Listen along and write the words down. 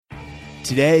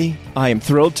Today, I am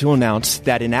thrilled to announce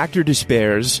that Enactor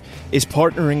Despairs is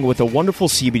partnering with a wonderful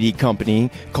CBD company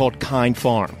called Kind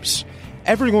Farms.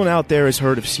 Everyone out there has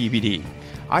heard of CBD.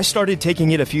 I started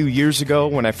taking it a few years ago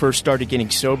when I first started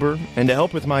getting sober and to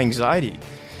help with my anxiety.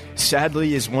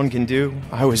 Sadly, as one can do,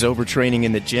 I was overtraining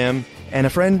in the gym, and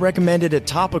a friend recommended a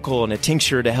topical and a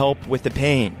tincture to help with the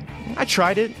pain. I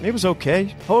tried it, it was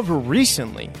okay. However,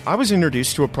 recently, I was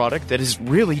introduced to a product that has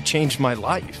really changed my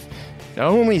life. Not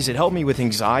only has it helped me with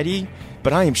anxiety,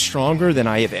 but I am stronger than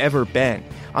I have ever been.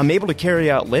 I'm able to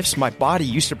carry out lifts my body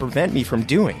used to prevent me from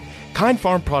doing. Kind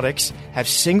Farm products have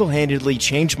single-handedly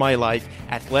changed my life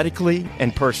athletically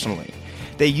and personally.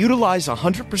 They utilize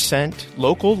 100%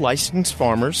 local licensed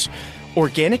farmers,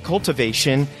 organic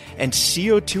cultivation, and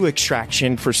CO2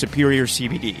 extraction for superior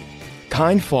CBD.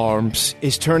 Kind Farms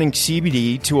is turning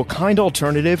CBD to a kind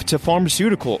alternative to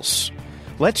pharmaceuticals.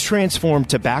 Let's transform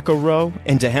Tobacco Row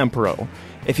into Hemp Row.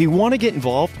 If you want to get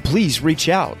involved, please reach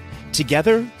out.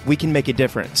 Together, we can make a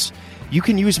difference. You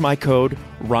can use my code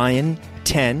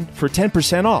RYAN10 for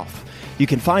 10% off. You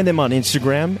can find them on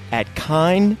Instagram at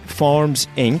Kind Farms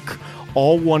Inc.,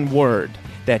 all one word.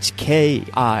 That's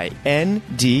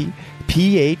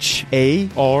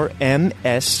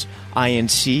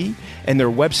KINDPHARMSINC, and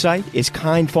their website is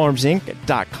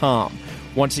kindfarmsinc.com.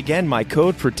 Once again, my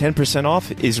code for 10%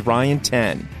 off is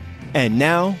RYAN10. And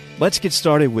now, let's get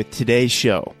started with today's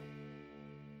show.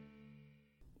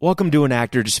 Welcome to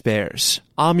Enactor Despairs.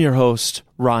 I'm your host,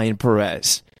 Ryan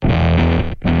Perez.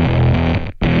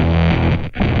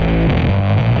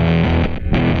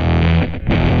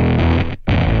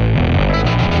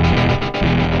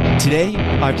 Today,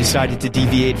 I've decided to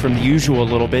deviate from the usual a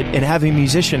little bit and have a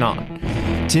musician on.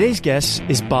 Today's guest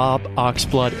is Bob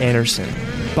Oxblood Anderson.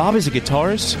 Bob is a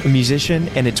guitarist, a musician,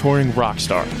 and a touring rock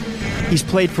star. He's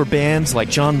played for bands like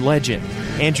John Legend,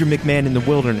 Andrew McMahon in the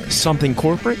Wilderness, Something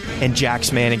Corporate, and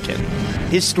Jack's Mannequin.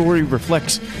 His story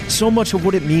reflects so much of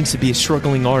what it means to be a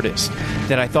struggling artist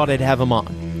that I thought I'd have him on.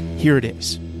 Here it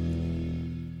is.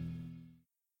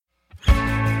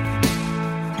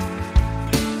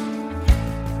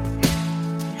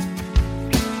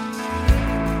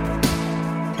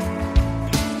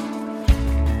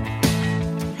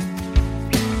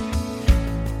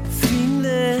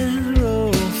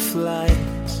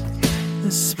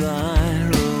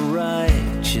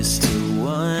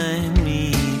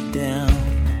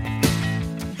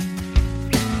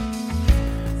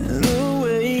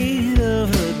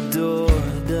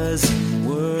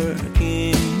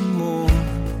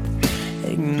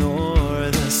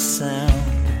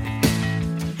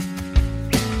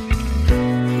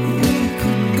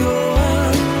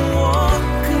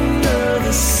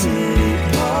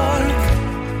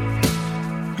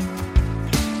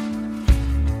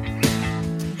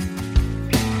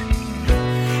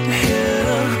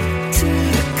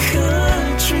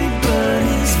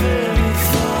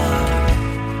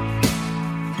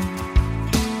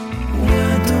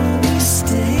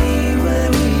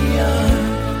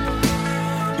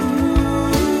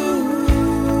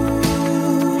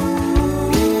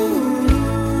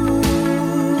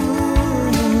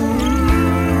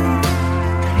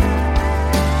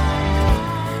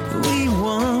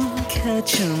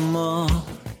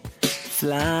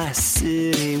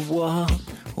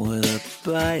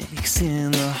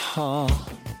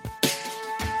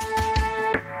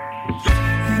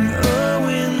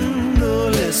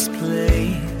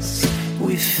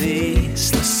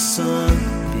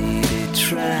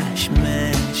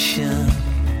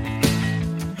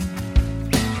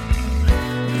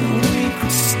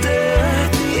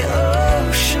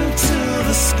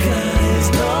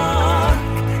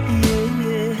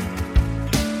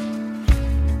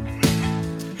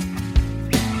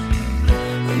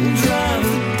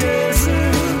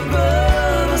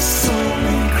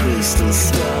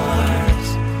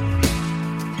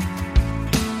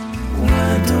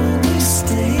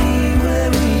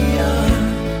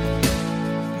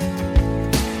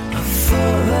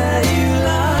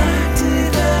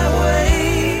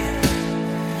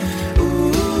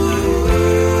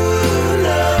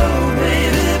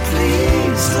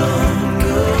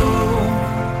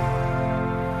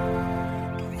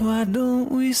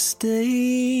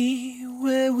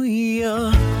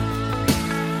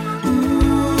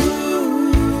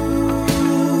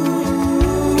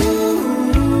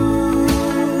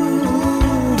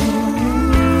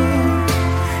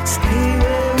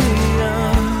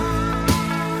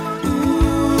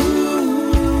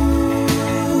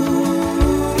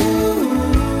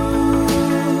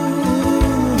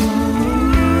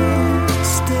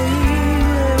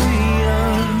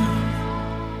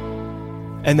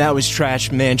 And that was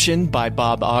Trash Mansion by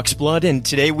Bob Oxblood. And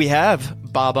today we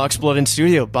have Bob Oxblood in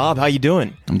studio. Bob, how you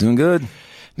doing? I'm doing good.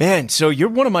 Man, so you're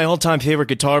one of my all-time favorite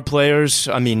guitar players.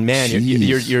 I mean, man,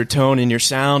 your tone and your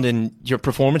sound and your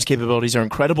performance capabilities are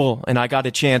incredible. And I got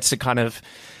a chance to kind of,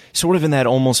 sort of in that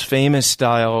Almost Famous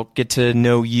style, get to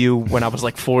know you when I was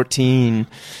like 14.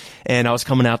 And I was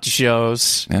coming out to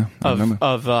shows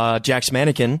of Jack's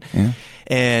Mannequin. Yeah.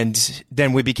 And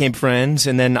then we became friends,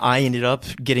 and then I ended up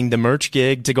getting the merch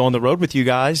gig to go on the road with you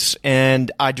guys,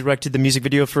 and I directed the music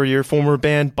video for your former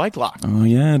band, Bike Lock. Oh,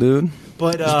 yeah, dude.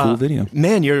 But it's a cool video.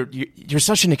 Man, you're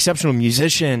such an exceptional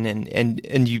musician,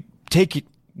 and you take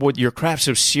your craft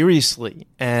so seriously,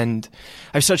 and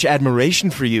I have such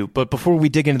admiration for you. But before we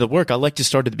dig into the work, I'd like to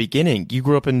start at the beginning. You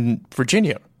grew up in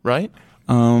Virginia, right?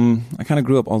 I kind of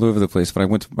grew up all over the place, but I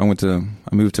moved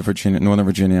to Virginia, Northern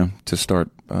Virginia, to start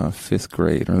fifth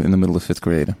grade, or in the middle of fifth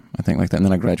grade, I think, like that. And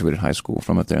then I graduated high school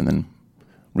from up there, and then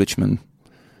Richmond.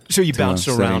 So you bounced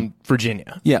around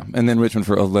Virginia? Yeah, and then Richmond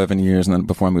for 11 years, and then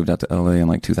before I moved out to LA in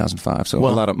like 2005. So a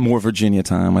lot of more Virginia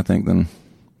time, I think, than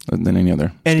any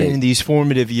other And state. In these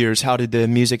formative years, how did the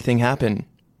music thing happen?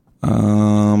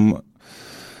 I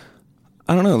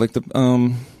don't know, like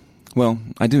well,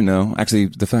 I do know. Actually,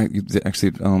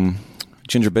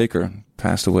 Ginger Baker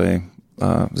passed away,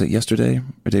 was it yesterday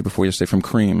or day before yesterday, from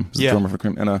Cream. The drummer for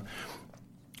Cream. And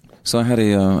so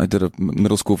I did a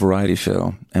middle school variety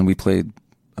show, and we played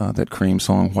that Cream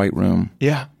song, White Room.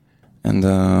 Yeah. And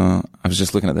I was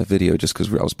just looking at that video just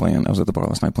because I was at the bar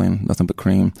last night playing nothing but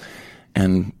Cream.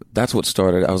 And that's what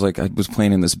started. I was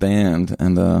playing in this band,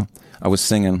 and I was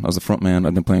singing. I was the front man.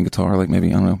 I'd been playing guitar like maybe,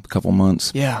 I don't know, a couple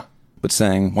months. Yeah. But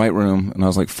sang White Room, and I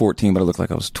was like 14, but I looked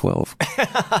like I was 12.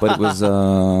 But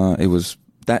it was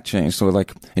that changed. So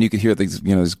like, and you could hear these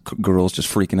girls just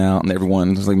freaking out, and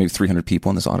there's like maybe 300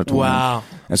 people in this auditorium. Wow.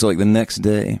 And so like the next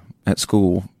day at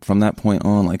school, from that point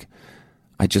on, like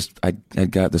I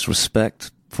got this respect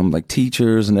from like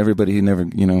teachers and everybody who never,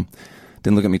 didn't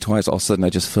look at me twice. All of a sudden I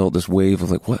just felt this wave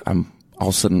of like, all of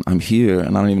a sudden I'm here,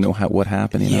 and I don't even know what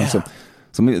happened, you know?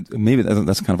 So maybe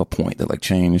that's kind of a point that like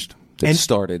changed. It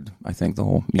started, I think, the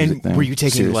whole music thing. Were you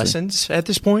taking seriously. lessons at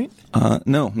this point?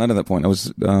 No, not at that point. I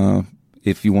was,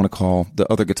 if you want to call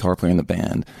the other guitar player in the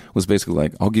band, was basically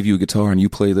like, I'll give you a guitar and you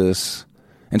play this.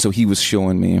 And so he was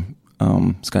showing me,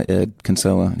 this guy Ed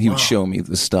Kinsella, he would show me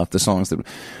the stuff, the songs that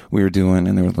we were doing,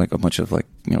 and there were like a bunch of like,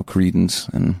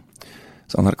 Creedence and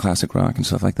a lot of classic rock and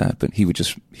stuff like that. But he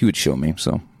would show me.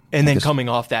 So. And then coming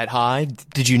off that high,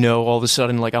 did you know all of a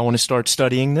sudden, like, I want to start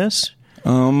studying this?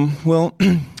 Well,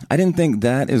 I didn't think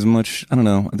that as much. I don't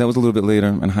know. That was a little bit later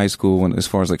in high school, when, as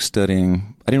far as like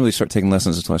studying, I didn't really start taking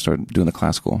lessons until I started doing the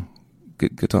classical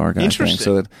guitar guy thing.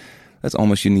 So that's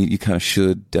almost you kind of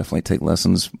should definitely take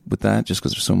lessons with that, just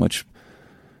because there's so much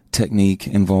technique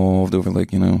involved over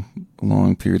like,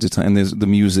 long periods of time. And the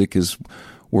music is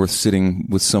worth sitting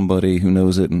with somebody who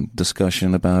knows it and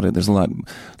discussion about it. There's a lot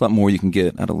more you can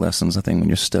get out of lessons, I think, when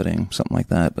you're studying something like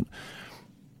that.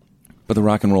 But the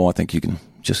rock and roll, I think you can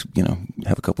just,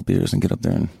 have a couple beers and get up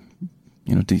there and,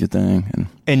 do your thing.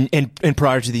 And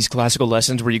prior to these classical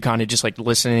lessons, were you kind of just like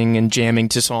listening and jamming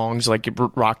to songs, like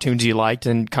rock tunes you liked,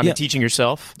 and kind of teaching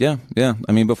yourself? Yeah.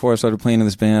 I mean, before I started playing in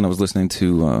this band, I was listening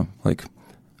to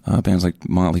bands like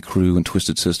Motley Crue and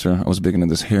Twisted Sister. I was big into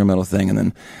this hair metal thing, and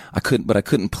then I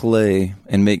couldn't play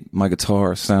and make my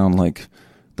guitar sound like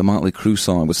the Motley Crue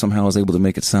song, but somehow I was able to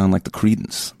make it sound like the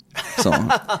Creedence song.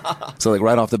 So like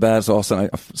right off the bat, so all of a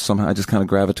sudden I just kind of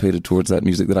gravitated towards that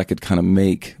music that I could kind of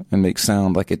make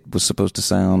sound like it was supposed to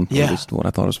sound, or at least what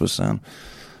I thought it was supposed to sound.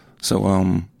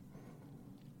 So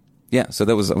so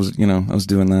that was I was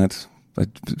doing that. I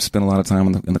spent a lot of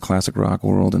time in the classic rock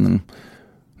world, and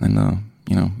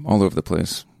all over the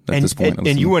place at this point.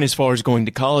 And you went as far as going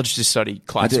to college to study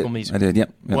classical music. I did.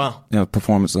 Yep. Wow. Yeah,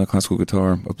 performance classical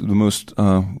guitar, the most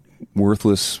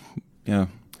worthless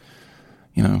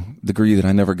degree that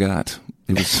I never got.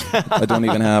 It was, I don't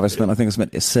even have. I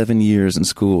spent 7 years in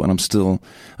school, and I'm still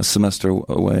a semester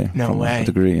away from a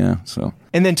degree. Yeah. So.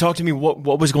 And then talk to me.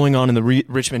 What was going on in the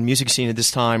Richmond music scene at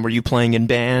this time? Were you playing in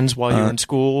bands while you were in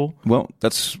school? Well,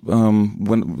 that's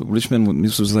when Richmond.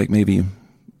 This was like maybe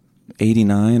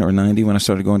 89 or 90 when I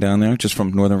started going down there, just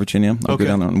from Northern Virginia. I'd go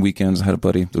down there on weekends. I had a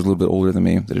buddy that was a little bit older than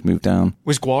me that had moved down.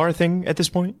 Was GWAR a thing at this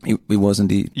point? It was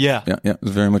indeed. Yeah. Yeah. It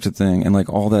was very much a thing. And like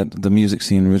all that, the music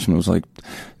scene in Richmond was like,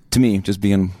 to me, just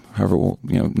being however old,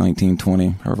 19, 20,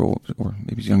 however old, or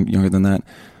maybe younger than that,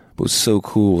 but it was so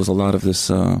cool. It was a lot of this,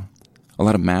 a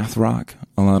lot of math rock,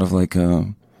 a lot of like, do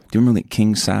you remember like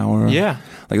King Sour? Yeah.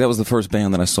 Like that was the first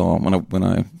band that I saw when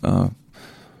I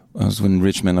I was in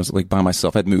Richmond. I was like by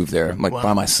myself. I'd moved there like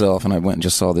by myself, and I went and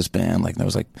just saw this band. Like there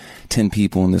was like 10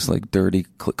 people in this like dirty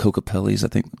Coca-Pelli's, I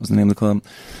think was the name of the club.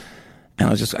 And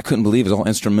I couldn't believe it was all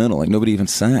instrumental. Like nobody even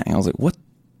sang. I was like, what?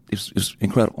 It was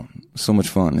incredible. So much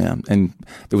fun, yeah. And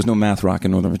there was no math rock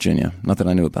in Northern Virginia. Not that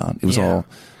I knew about. It was all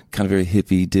kind of very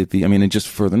hippie, dippy. I mean, and just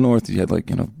further north, you had like,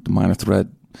 the Minor Threat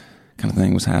kind of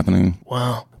thing was happening.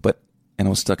 Wow. And I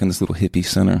was stuck in this little hippie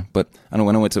center. But I know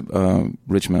when I went to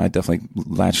Richmond, I definitely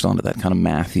latched onto that kind of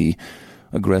mathy,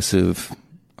 aggressive,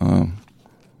 that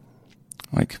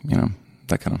kind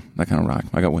of rock.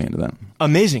 I got way into that.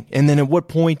 Amazing. And then at what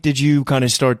point did you kind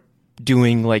of start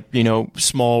doing like,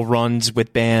 small runs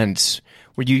with bands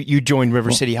where you joined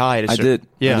River City High? I did.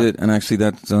 And actually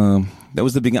that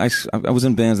was the beginning. I was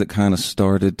in bands that kind of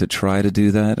started to try to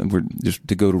do that, and we're just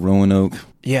to go to Roanoke.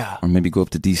 Yeah. Or maybe go up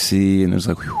to DC, and it was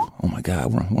like, whew, oh my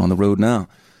God, we're on the road now.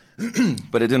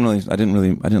 But I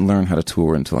didn't learn how to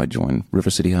tour until I joined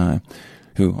River City High,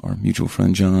 who our mutual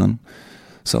friend John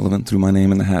Sullivan threw my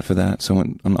name in the hat for that. So I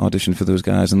went on audition for those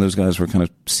guys, and those guys were kind of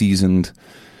seasoned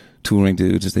touring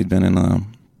dudes, as they'd been in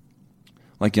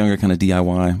like younger kind of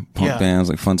DIY punk bands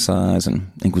like Fun Size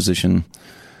and Inquisition.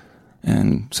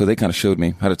 And so they kind of showed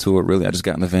me how to tour. Really, I just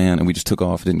got in the van and we just took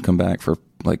off. Didn't come back for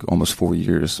like almost 4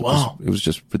 years. Wow. It was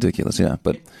just ridiculous, yeah.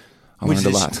 But I learned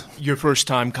a lot. Your first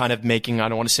time kind of making, I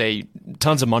don't want to say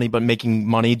tons of money, but making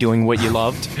money doing what you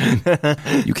loved?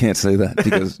 You can't say that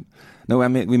because... No,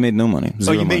 we made no money.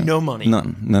 Zero made no money?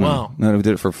 None. Wow. No, we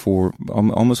did it for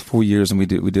almost 4 years, and we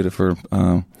did it for,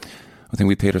 I think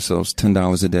we paid ourselves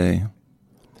 $10 a day.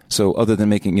 So other than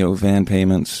making, van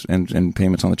payments and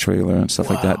payments on the trailer and stuff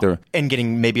like that, and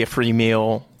getting maybe a free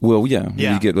meal. Well, yeah.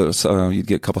 You'd get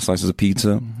a couple slices of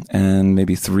pizza and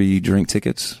maybe 3 drink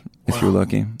tickets if you're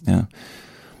lucky. Yeah.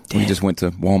 You just went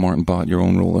to Walmart and bought your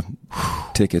own roll of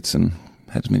tickets and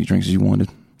had as many drinks as you wanted.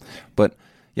 But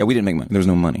yeah, we didn't make money. There was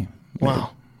no money.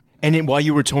 Wow. And then while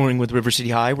you were touring with River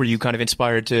City High, were you kind of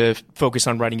inspired to focus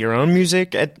on writing your own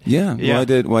music? Yeah.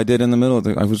 Well, I did in the middle.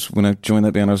 When I joined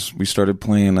that band, we started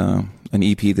playing an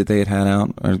EP that they had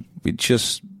out. We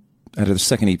just had the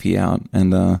second EP out,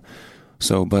 and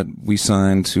but we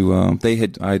signed to. They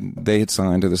had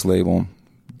signed to this label,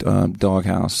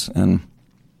 Doghouse, and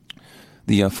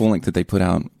the full length that they put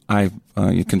out, I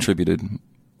contributed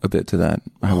a bit to that.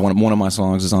 I have one of my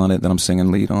songs is on it that I'm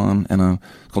singing lead on, and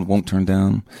it's called "Won't Turn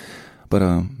Down." But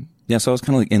so I was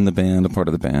kind of like in the band, a part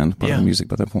of the band, part of the music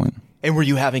by that point. And were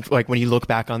you having, like, when you look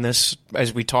back on this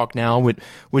as we talk now, were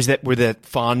that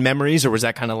fond memories, or was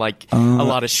that kind of like a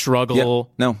lot of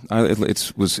struggle? Yeah, no,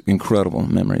 it was incredible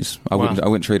memories. I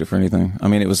wouldn't trade it for anything. I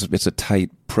mean, it's a tight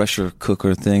pressure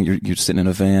cooker thing. You're sitting in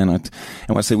a van, and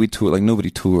when I say we toured, like nobody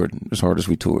toured as hard as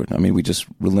we toured. I mean, we just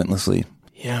relentlessly.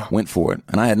 Yeah. Went for it.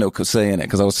 And I had no say in it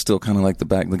because I was still kind of like the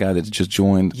guy that just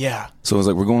joined. Yeah. So I was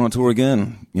like, we're going on tour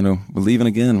again. We're leaving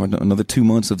again. Another 2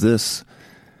 months of this.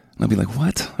 And I'd be like,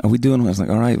 what are we doing? I was like,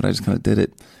 all right, but I just kind of did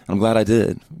it. I'm glad I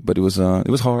did. But it was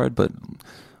hard, but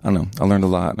I don't know. I learned a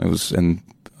lot.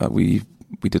 We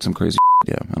did some crazy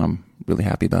shit, yeah. And I'm really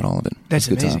happy about all of it. That's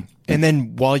amazing. And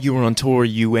then while you were on tour,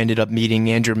 you ended up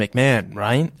meeting Andrew McMahon,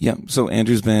 right? Yeah. So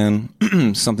Andrew's band,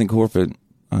 Something Corporate,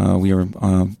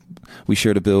 we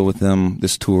shared a bill with them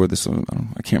this tour.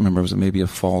 I can't remember. It was maybe a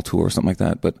fall tour or something like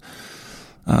that. But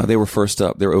they were first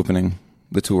up. They were opening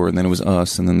the tour, and then it was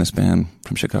us, and then this band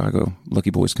from Chicago,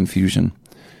 Lucky Boys Confusion.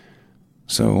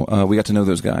 So we got to know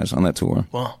those guys on that tour.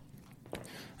 Wow.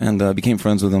 And became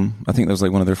friends with them. I think that was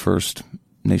like one of their first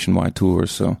nationwide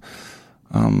tours. So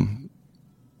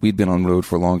we'd been on the road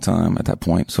for a long time at that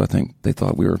point. So I think they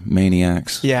thought we were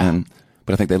maniacs. Yeah.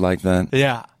 But I think they liked that.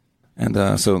 Yeah.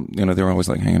 And so, they were always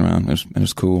like hanging around. It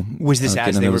was cool. Was this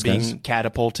as they were being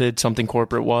catapulted, Something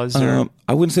Corporate was? Or?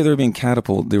 I wouldn't say they were being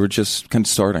catapulted. They were just kind of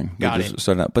starting. Got it.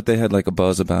 Started out. But they had like a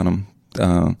buzz about them.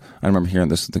 I remember hearing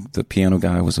this. The piano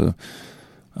guy was a...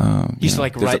 used to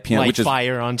light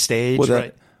fire on stage,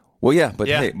 right? Well, yeah, but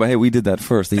hey, we did that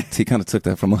first. He kind of took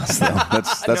that from us, though.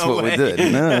 That's no what way. we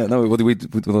did.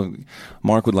 No,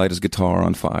 Mark would light his guitar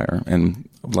on fire and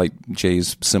light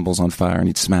Jay's cymbals on fire, and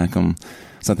he'd smack them.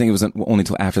 So I think it was only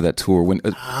until after that tour, when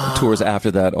tours after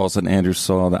that, all of a sudden Andrew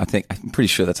saw that. I'm pretty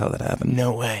sure that's how that happened.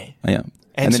 No way. Yeah,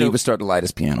 and then he would start to light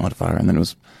his piano on fire, and then you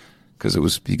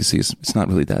can see it's not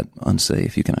really that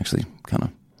unsafe. You can actually kind of.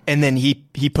 And then he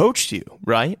poached you,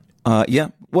 right? Yeah.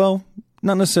 Well,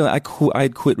 not necessarily. I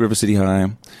had quit River City High,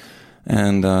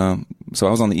 and so I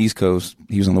was on the East Coast.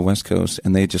 He was on the West Coast,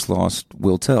 and they just lost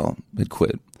Will Tell. Had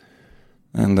quit,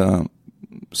 and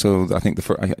so I think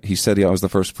he said I was the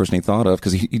first person he thought of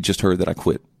because he just heard that I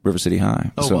quit River City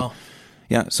High. Oh, so, wow.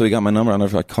 Yeah, so he got my number. I don't know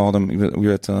if I called him. We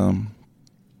were at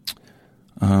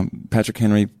Patrick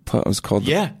Henry Pub was called.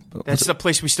 Yeah, that's the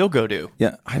place we still go to.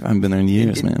 Yeah, I haven't been there in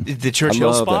years, man. The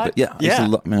Churchill spot? Yeah. I used to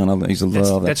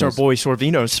love that. That's our boy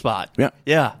Sorvino's spot. Yeah.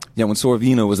 Yeah. Yeah, when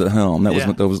Sorvino was at helm, those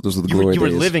were the glory days. You were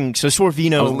living, so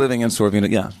Sorvino. I was living in Sorvino,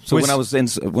 yeah. So when I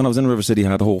was in River City, I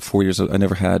had the whole 4 years, I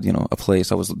never had, a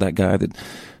place. I was that guy that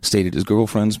stayed at his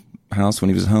girlfriend's house when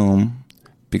he was home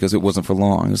because it wasn't for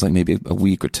long. It was like maybe a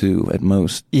week or two at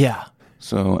most. Yeah.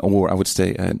 So, or I would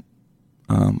stay at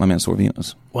my man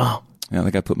Sorvino's. Wow. Yeah,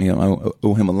 that guy put me up. I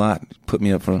owe him a lot. Put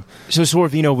me up for. So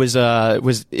Sorvino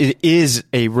is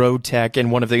a road tech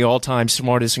and one of the all-time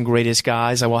smartest and greatest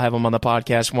guys. I will have him on the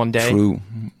podcast one day. True.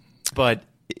 But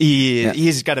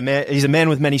he's a man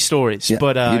with many stories. Yeah,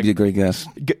 but he'd be a great guest.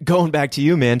 Going back to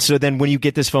you, man. So then when you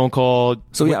get this phone call,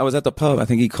 I was at the pub. I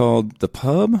think he called the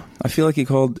pub. I feel like he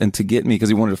called and to get me because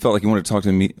felt like he wanted to talk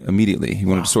to me immediately. He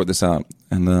wanted to sort this out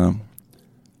and.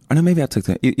 I know maybe I took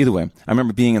that. Either way, I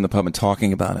remember being in the pub and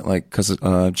talking about it, like because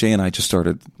Jay and I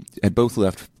had both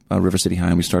left River City High,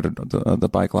 and we started the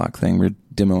Bike Lock thing. We were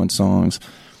demoing songs,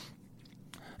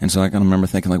 and so I kind of remember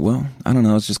thinking, like, well, I don't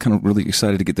know, I was just kind of really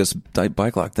excited to get this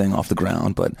Bike Lock thing off the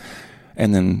ground,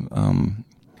 and then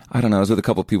I don't know, I was with a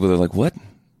couple of people that were like, what?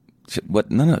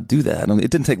 No, do that.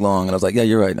 It didn't take long, and I was like, yeah,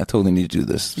 you're right. I totally need to do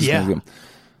this.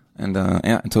 And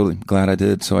I'm totally glad I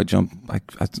did. So I jumped.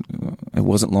 It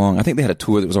wasn't long. I think they had a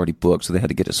tour that was already booked, so they had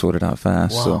to get it sorted out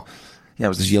fast. Wow. So yeah, it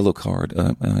was this Yellow Card,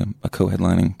 a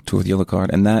co-headlining tour with Yellow Card,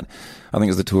 and that I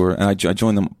think is the tour. And I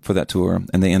joined them for that tour,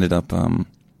 and they ended up. I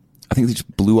think they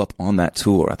just blew up on that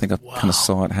tour. I think I kind of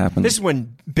saw it happen. This is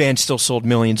when bands still sold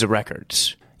millions of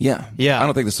records. Yeah. Yeah. I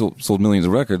don't think they sold millions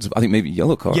of records. I think maybe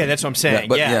Yellow Card. Yeah, that's what I'm saying.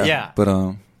 Yeah. But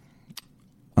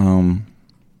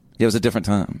it was a different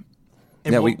time.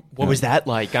 And what was that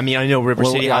like? I mean, I know River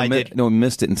City High did. No, we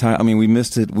missed it entirely. I mean, we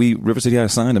missed it. River City High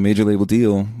signed a major label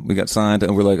deal. We got signed,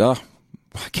 and we're like, oh,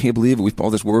 I can't believe it.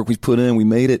 All this work we've put in, we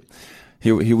made it.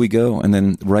 Here we go. And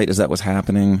then, right as that was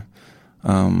happening,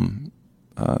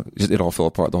 it all fell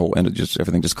apart. The whole end,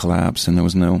 everything just collapsed, and there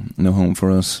was no home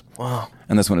for us. Wow.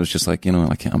 And that's when it was just like,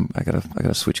 I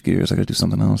gotta switch gears. I gotta do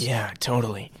something else. Yeah,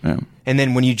 totally. Yeah. And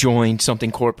then when you joined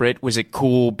something corporate, was it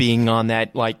cool being on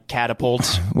that like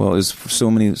catapult? Well, it was for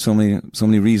so many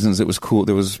reasons. It was cool.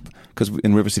 There was because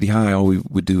in River City High, all we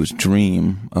would do is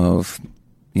dream of,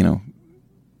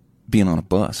 being on a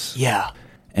bus. Yeah.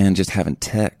 And just having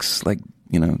techs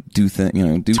do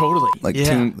things. Do totally. Like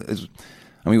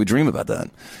we would dream about that.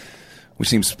 Which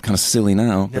seems kind of silly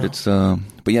now, but it's,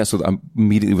 but yeah, so I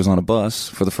immediately was on a bus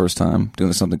for the first time doing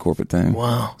the something corporate thing.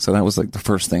 Wow. So that was like the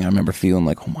first thing I remember feeling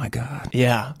like, oh my God.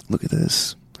 Yeah. Look at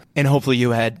this. And hopefully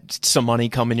you had some money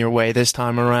coming your way this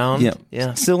time around. Yeah.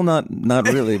 Yeah. Still not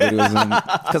really, but it was,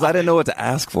 because I didn't know what to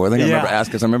ask for. I think I remember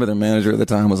asking, because I remember their manager at the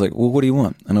time was like, well, what do you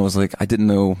want? And I was like, I didn't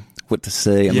know what to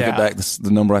say. And looking back,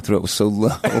 the number I threw out was so low.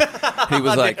 He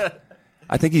was like,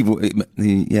 I think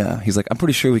he's like, I'm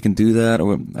pretty sure we can do that.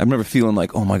 Or I remember feeling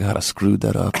like, oh my God, I screwed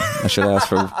that up. I should ask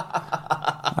for.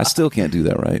 I still can't do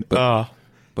that right.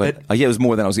 But it was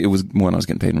more than I was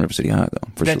getting paid in River City High though.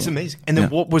 For that's sure. amazing. And then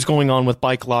what was going on with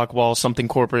Bike Lock while something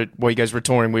corporate? While you guys were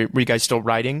touring, were you guys still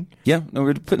writing? Yeah, no, we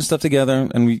were putting stuff together,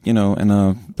 and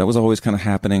that was always kind of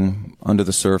happening under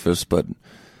the surface. But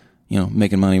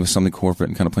making money with something corporate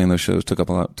and kind of playing those shows took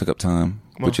up time,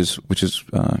 which is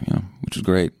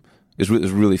great. It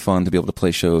was really fun to be able to play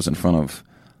shows in front of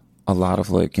a lot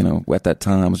of at that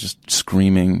time, I was just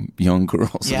screaming young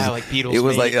girls. Yeah, like Beatles. It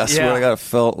was like, I swear to God, it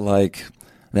felt like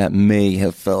that may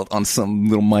have felt on some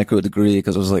little micro degree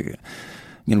because it was like,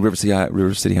 River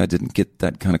City High didn't get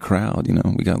that kind of crowd.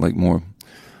 We got like more,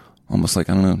 almost like,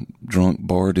 I don't know, drunk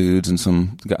bar dudes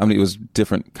and it was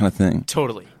different kind of thing.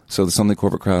 Totally. So the something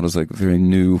corporate crowd was like very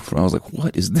new. I was like,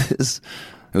 what is this?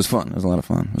 It was fun. It was a lot of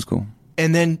fun. It was cool.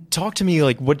 And then talk to me,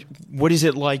 like, what is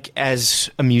it like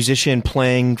as a musician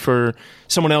playing for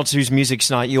someone else whose music's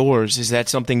not yours? Is that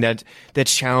something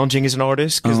that's challenging as an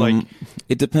artist? Because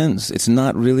it depends. It's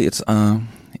not really. It's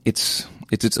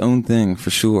its own thing for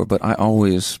sure. But I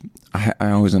always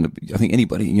end up. I think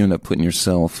anybody, you end up putting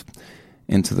yourself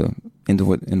into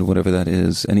whatever that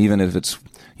is, and even if it's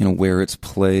where it's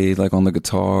played, like on the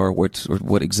guitar, or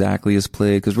what exactly is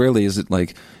played. Because rarely is it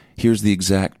like, here's the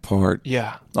exact part.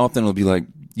 Yeah. Often it'll be like,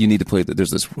 you need to play that.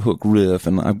 There's this hook riff,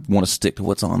 and I want to stick to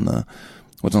what's on the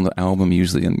album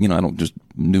usually. And I don't just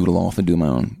noodle off and do my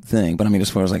own thing. But I mean, as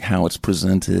far as like how it's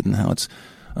presented and how it's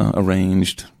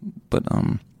arranged, but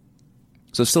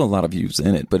so there's still a lot of views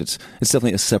in it. But it's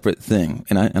definitely a separate thing,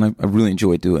 and I really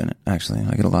enjoy doing it. Actually,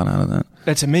 I get a lot out of that.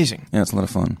 That's amazing. Yeah, it's a lot of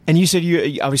fun. And you said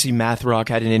you obviously math rock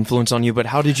had an influence on you, but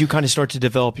how did you kind of start to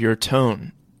develop your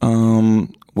tone?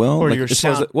 Well, or like, your as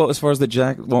sound? as far as the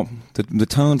jack, the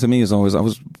tone to me is always, so I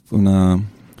was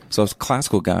a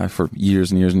classical guy for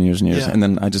years and years and years and years. Yeah. And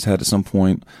then I just had at some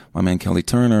point my man Kelly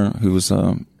Turner, who was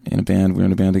in a band, we were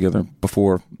in a band together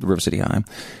before the River City High.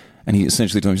 And he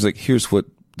essentially told me, he's like, here's what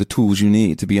the tools you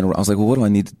need to be in a, I was like, well, what do I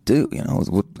need to do? You know,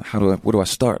 where do I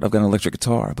start? I've got an electric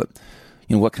guitar, but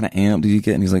you know, what kind of amp do you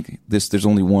get? And he's like, there's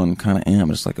only one kind of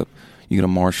amp. It's like you get a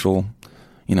Marshall,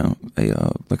 you know, I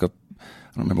don't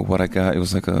remember what I got. It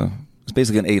was it's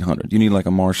basically an 800. You need like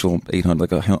a Marshall 800,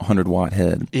 like a 100-watt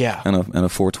head, yeah, and a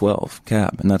 412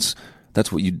 cab, and that's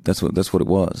what it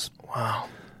was. Wow.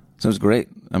 So it was great.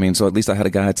 I mean, so at least I had a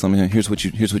guy telling me, here's what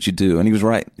you do, and he was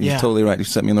right. He was totally right. He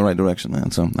set me in the right direction,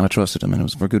 man. So and I trusted him, and it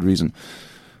was for good reason.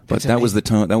 But that was the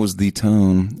tone. That was the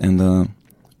tone, and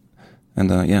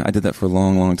yeah, I did that for a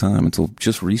long, long time until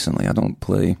just recently. I don't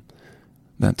play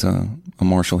that a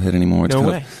Marshall hit anymore. It's no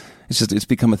way. It's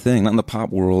become a thing, not in the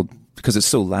pop world, because it's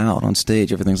so loud on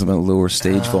stage. Everything's about lower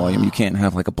stage volume. You can't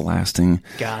have like a blasting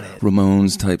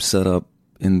Ramones type setup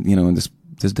in this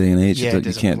day and age. Yeah,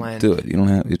 you can't do it. You don't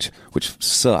have it, which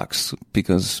sucks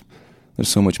because there's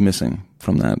so much missing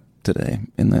from that today.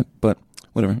 But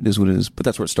whatever, it is what it is. But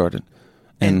that's where it started,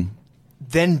 and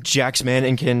then Jax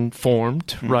Mannequin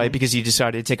formed, right? Because you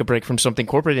decided to take a break from Something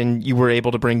Corporate, and you were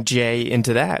able to bring Jay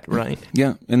into that, right?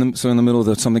 Yeah. So in the middle of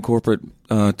the Something Corporate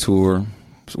tour,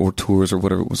 or tours, or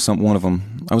whatever, it was one of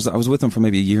them. I was with them for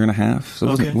maybe a year and a half, so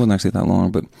it wasn't actually that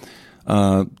long. But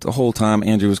the whole time,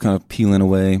 Andrew was kind of peeling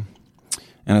away,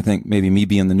 and I think maybe me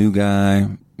being the new guy,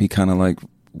 he kind of like,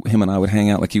 him and I would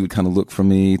hang out. Like he would kind of look for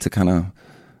me to kind of.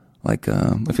 Like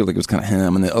I feel like it was kind of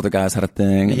him, and the other guys had a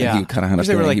thing. And he kind of had a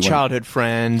thing. They were like childhood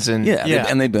friends, and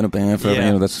and they'd been a band forever.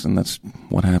 You know, that's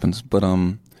what happens. But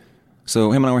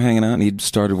so him and I were hanging out, and he'd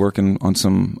started working on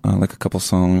some like a couple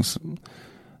songs,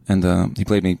 and he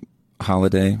played me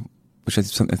 "Holiday," which I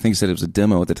think he said it was a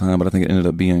demo at the time, but I think it ended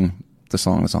up being the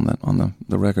song that's on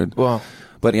the record. Wow!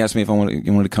 But he asked me if I wanted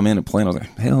to come in and play, and I was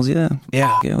like, "Hell yeah,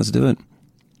 let's do it."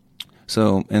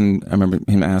 So, and I remember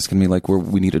him asking me, like, where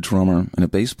we need a drummer and a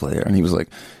bass player. And he was like,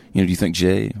 do you think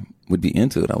Jay would be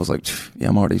into it? I was like, yeah,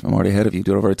 I'm already ahead of you.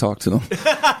 Dude, I've already talked to him.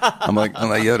 I'm like,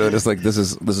 yeah, dude, it's like, this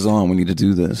is on. We need to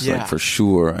do this, like, for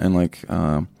sure. And like,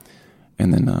 and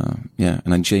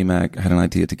then J Mac had an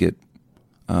idea to get,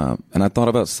 and I thought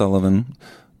about Sullivan,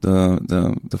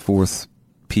 the fourth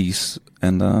piece,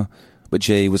 and, but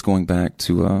Jay was going back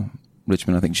to,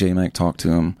 Richmond. I think J Mac talked to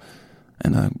him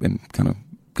and kind of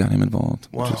got him involved.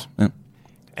 Wow.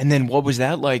 And then what was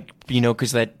that like,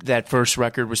 because that first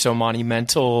record was so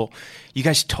monumental. You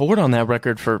guys toured on that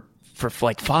record for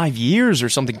like 5 years or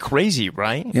something crazy,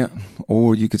 right? Yeah.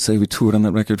 Or you could say we toured on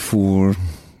that record for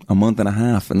a month and a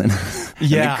half and then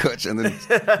and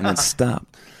then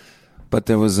stopped. But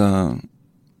there was how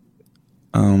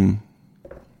long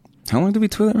did we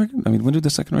tour that record? I mean, when did the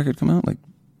second record come out? Like,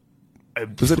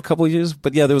 was it a couple of years?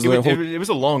 But yeah, there was it was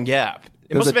a long gap.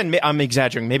 It must have been, I'm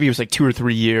exaggerating, maybe it was like 2 or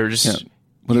 3 years. Yeah.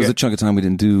 But there was a chunk of time we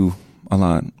didn't do a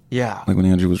lot. Yeah. Like when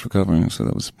Andrew was recovering. So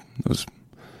that was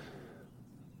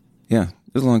yeah,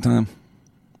 it was a long time.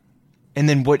 And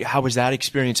then how was that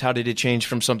experience? How did it change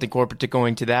from Something Corporate to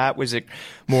going to that? Was it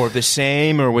more of the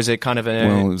same, or was it kind of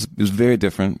Well, it was very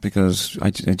different because I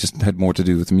just had more to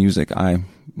do with music. I,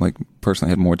 like,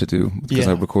 personally had more to do because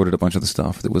I recorded a bunch of the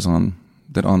stuff that was on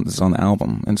the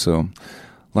album. And so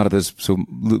a lot of those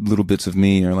little bits of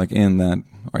me are like in that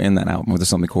album, where the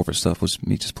Something Corporate stuff was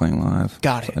me just playing live.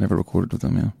 Got it. I never recorded with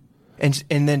them, yeah.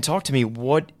 And then talk to me,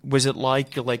 what was it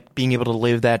like being able to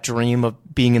live that dream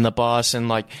of being in the bus and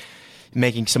like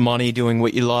making some money doing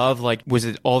what you love? Like, was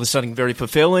it all of a sudden very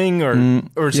fulfilling,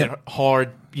 or is it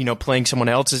hard, playing someone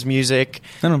else's music?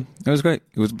 No, it was great.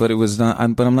 But it was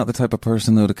not. But I'm not the type of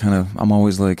person though to I'm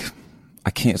always like, I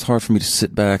can't. It's hard for me to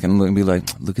sit back and look and be like,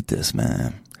 look at this,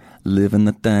 man. Living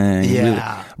the thing.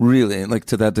 Yeah. Really, like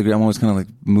to that degree. I'm always kind of like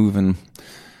moving.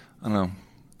 I don't know.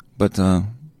 But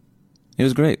it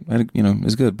was great. It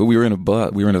was good. But we were in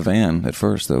a van at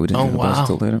first, though. We didn't get a bus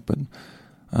until later. But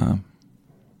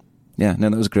yeah, no,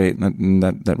 that was great.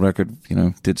 That record,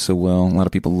 did so well. A lot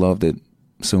of people loved it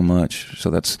so much.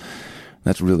 So that's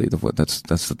really that's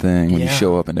the thing when you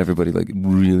show up and everybody like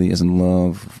really is in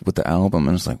love with the album,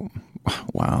 and it's like,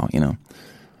 wow,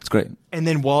 it's great. And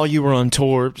then while you were on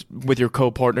tour with your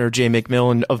co-partner Jay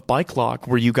McMillan of Bike Lock,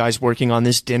 were you guys working on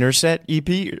this Dinner Set EP?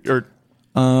 Or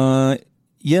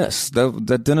yes,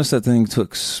 that Dinner Set thing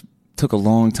took a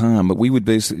long time, but we would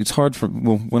basically, it's hard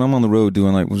when I'm on the road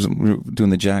doing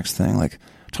the Jax thing, like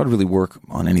try to really work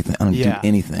on anything. I don't do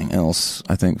anything else.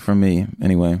 I think for me,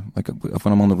 anyway. Like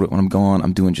when I'm on the road, when I'm gone,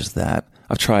 I'm doing just that.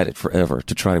 I've tried it forever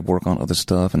to try to work on other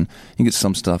stuff, and you get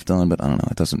some stuff done, but I don't know,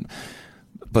 it doesn't.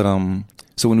 But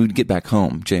so when we'd get back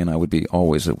home, Jay and I would be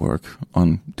always at work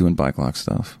on doing Bike Lock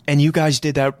stuff. And you guys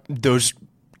did those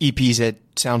EPs at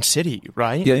Sound City,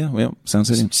 right? Yeah. Sound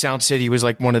City. Sound City was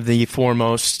like one of the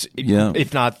foremost,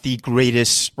 if not the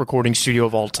greatest recording studio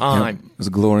of all time. Yeah, it was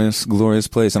a glorious, glorious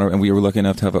place. And we were lucky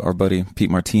enough to have our buddy Pete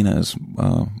Martinez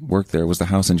work there, was the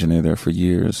house engineer there for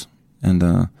years.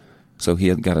 And so he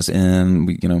had got us in.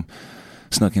 We,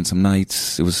 snuck in some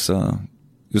nights. It was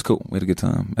cool. We had a good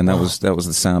time. And that was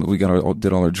the sound. We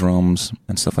did all our drums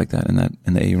and stuff like that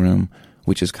in the A room,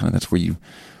 which is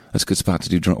that's a good spot to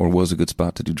do drum, or was a good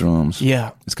spot to do drums.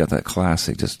 Yeah. It's got that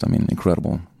classic,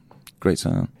 incredible, great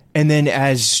sound. And then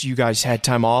as you guys had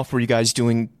time off, were you guys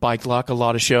doing Bike Lock a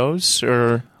lot of shows,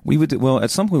 or? We would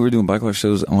at some point we were doing Bike Lock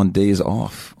shows on days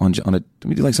off. We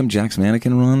did like some Jack's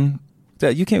Mannequin run.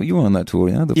 Yeah, you were on that tour,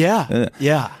 yeah?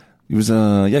 Yeah. It was,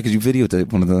 because you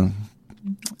videotaped one of the,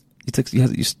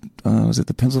 was it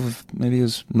the Pennsylvania, maybe it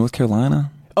was North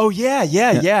Carolina? Oh,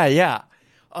 yeah.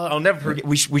 I'll never forget.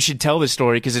 We should tell this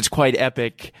story because it's quite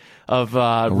epic of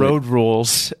Road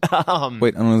Rules. Wait, I don't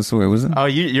know the story. Was it? Oh,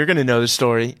 you're going to know the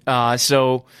story.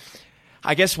 So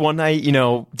I guess one night,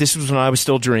 this was when I was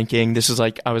still drinking. This was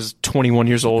like I was 21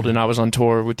 years old and I was on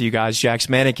tour with you guys, Jack's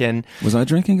Mannequin. Was I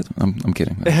drinking? I'm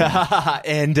kidding.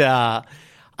 And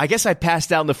I guess I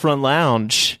passed out in the front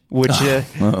lounge, which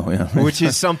which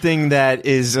is something that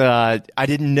is I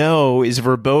didn't know is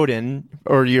verboten,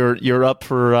 or you're up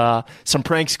for some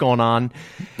pranks going on.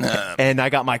 And I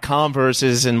got my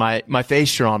Converses and my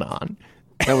face drawn on.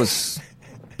 That was,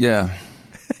 yeah.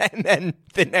 And then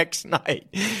the next night,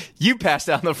 you passed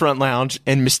out in the front lounge,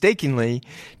 and mistakenly,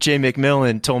 Jay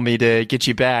McMillan told me to get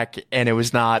you back, and it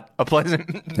was not a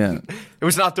pleasant. Yeah. It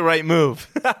was not the right move.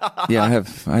 Yeah, I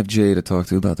have Jay to talk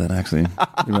to about that. Actually,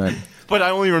 you're right. But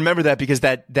I only remember that because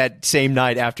that same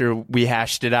night after we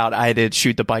hashed it out, I had to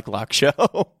shoot the Bike Lock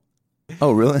show.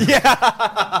 Oh, really?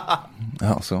 Yeah.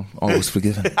 Oh, so always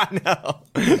forgiven. I know.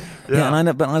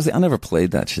 Yeah, but honestly, I never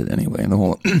played that shit anyway. The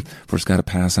whole first guy to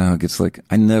pass out gets like,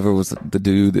 I never was the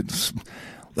dude that's,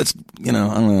 I don't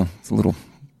know, it's a little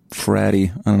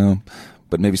fratty. I don't know,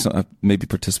 but I maybe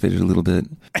participated a little bit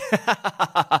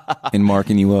in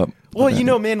marking you up.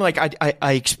 Well, man, like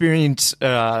I experience,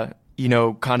 kind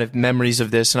of memories of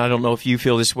this, and I don't know if you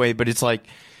feel this way, but it's like,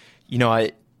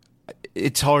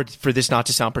 it's hard for this not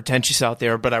to sound pretentious out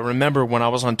there, but I remember when I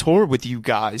was on tour with you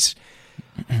guys,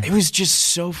 it was just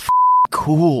so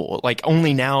cool. Like,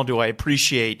 only now do I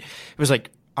appreciate. It was like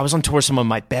I was on tour with some of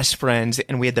my best friends,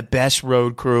 and we had the best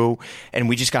road crew, and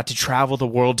we just got to travel the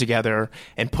world together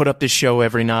and put up this show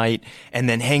every night, and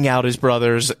then hang out as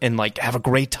brothers and like have a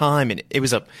great time. And it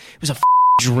was a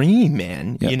dream,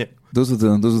 man. Yeah. Those are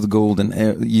the golden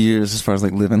years as far as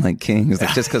like living like kings.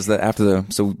 Like just because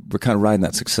so we're kind of riding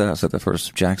that success at the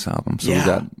first Jack's album. So we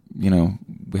got,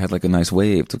 we had like a nice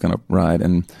wave to kind of ride.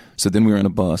 And so then we were in a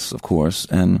bus, of course.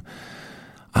 And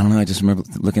I don't know, I just remember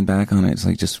looking back on it. It's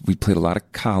like we played a lot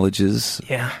of colleges.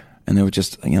 Yeah. And they were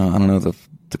just, I don't know,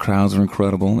 the crowds were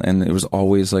incredible. And it was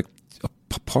always like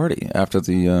a party after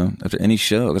any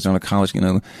show. Because on a college,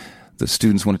 the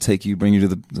students want to take you, bring you to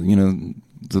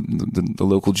the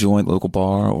local joint, local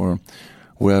bar, or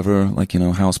wherever, like,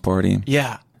 house party.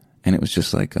 Yeah. And it was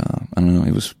just like, I don't know,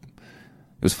 it was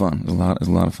fun. It was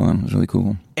a lot of fun. It was really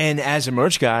cool. And as a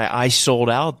merch guy, I sold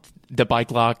out the Bike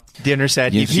Lock dinner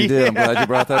set. Yes, you did. I'm glad you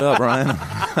brought that up, Ryan.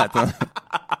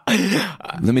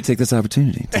 Let me take this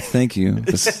opportunity to thank you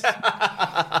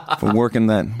for working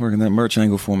that merch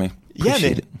angle for me.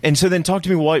 Appreciate it. And so then talk to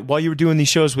me while you were doing these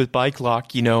shows with Bike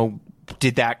Lock,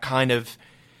 did that kind of,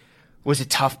 was it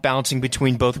tough bouncing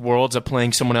between both worlds of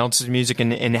playing someone else's music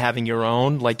and having your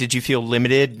own? Like, did you feel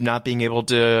limited, not being able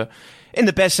to, in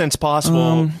the best sense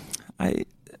possible?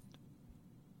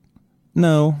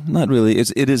 No, not really.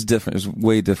 It is different. It's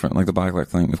way different. Like the Bike Lock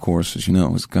thing, of course, as you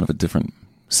know, is kind of a different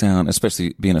sound,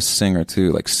 especially being a singer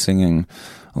too, like singing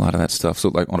a lot of that stuff. So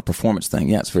like on a performance thing,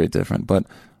 yeah, it's very different. But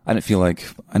I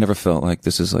never felt like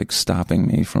this is like stopping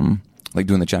me from like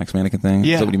doing the Jack's Mannequin thing.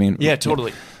 Yeah. Is that what you mean? Yeah,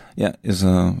 totally. Yeah, is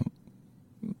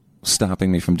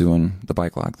stopping me from doing the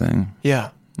Bike Lock thing. Yeah.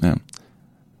 Yeah.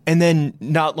 And then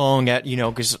not long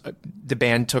because the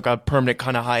band took a permanent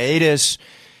kind of hiatus,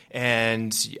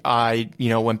 and I,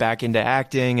 went back into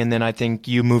acting, and then I think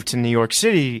you moved to New York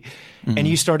City, and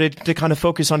you started to kind of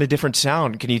focus on a different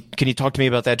sound. Can you talk to me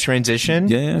about that transition?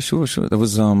 Yeah, sure. That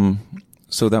was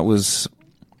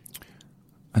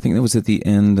I think that was at the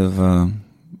end of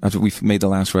after we made the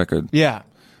last record. Yeah.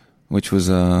 which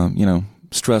was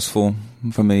stressful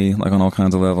for me, like on all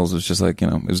kinds of levels. It was just like,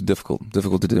 it was difficult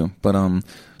to do. But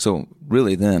so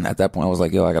really then at that point I was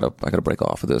like, I gotta break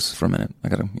off of this for a minute. I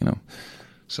gotta,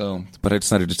 So, but I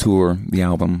decided to tour the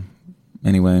album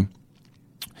anyway.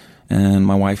 And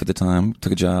my wife at the time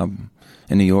took a job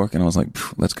in New York, and I was like,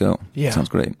 let's go. Yeah. Sounds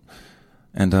great.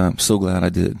 And I'm so glad I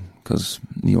did, because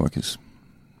New York is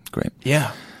great.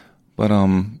 Yeah. But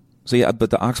but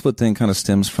the Oxblood thing kind of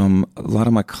stems from a lot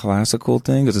of my classical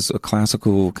thing, because it's a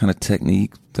classical kind of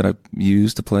technique that I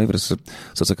use to play, but it's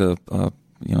like a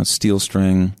steel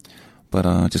string,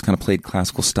 but just kind of played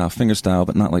classical style, finger style,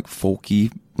 but not like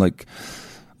folky, like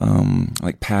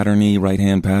patterny right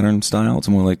hand pattern style. It's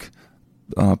more like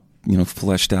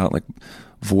fleshed out, like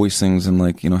voicings and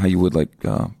like how you would like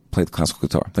play the classical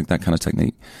guitar, like that kind of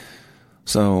technique.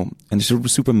 So, and it's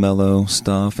super mellow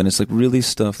stuff, and it's like really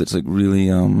stuff that's like really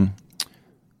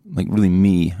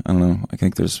me. I don't know. I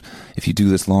think if you do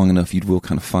this long enough, you will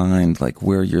kind of find like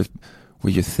where your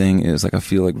thing is. Like I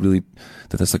feel like really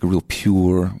that's like a real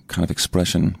pure kind of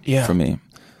expression for me.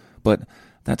 But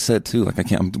that said, too, like we're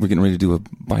getting ready to do a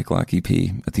Bike Lock EP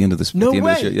at the end of this. No at the end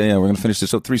way. Of this year. Yeah, we're going to finish this.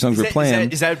 So 3 songs we're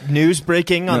playing. Is that news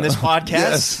breaking on this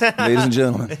podcast? Yes, ladies and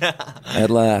gentlemen,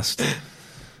 at last.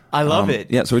 I love it.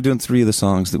 Yeah, so we're doing 3 of the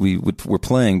songs that we're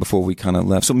playing before we kind of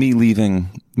left. So me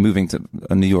moving to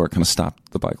New York kind of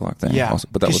stopped the Bike Lock thing. Yeah, also,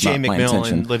 but that was Jay not my McMillan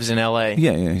intention. Lives in L.A.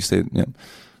 Yeah, he stayed. Yeah.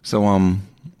 So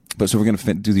so we're going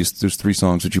to do these. There's 3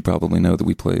 songs that you probably know that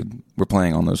we're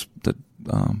playing on those. That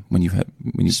when you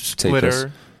taped us.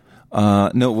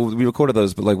 No, we recorded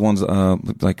those, but like one's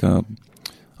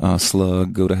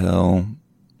Slug, Go to Hell,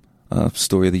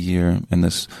 Story of the Year, and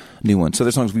this new one. So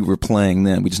they're songs we were playing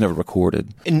then. We just never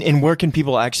recorded. And where can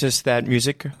people access that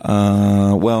music?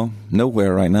 Well,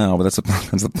 nowhere right now, but that's the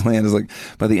plan. Is like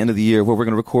by the end of the year, we're going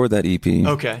to record that EP.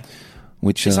 Okay.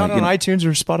 Which it's not on iTunes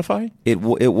or Spotify? It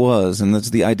was, and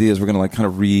that's the idea. Is we're going to like kind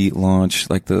of relaunch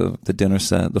like the dinner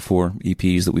set, the 4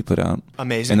 EPs that we put out.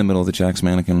 Amazing. In the middle of the Jack's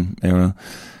Mannequin era.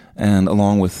 And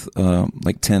along with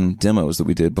like 10 demos that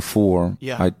we did before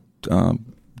I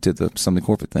did the Something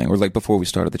Corporate thing, or like before we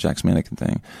started the Jack's Mannequin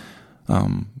thing,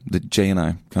 that Jay and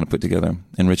I kind of put together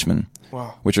in Richmond.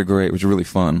 Wow. Which are great, which are really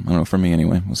fun. I don't know, for me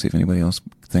anyway. We'll see if anybody else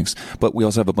thinks. But we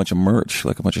also have a bunch of merch,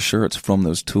 like a bunch of shirts from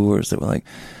those tours that were like,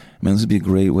 man, this would be a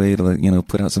great way to like,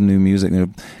 put out some new music.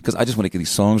 Because I just want to get these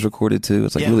songs recorded too.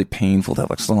 It's like really painful to have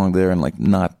like a song there and like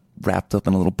not wrapped up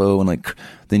in a little bow and like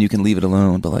then you can leave it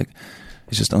alone. But like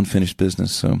it's just unfinished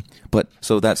business.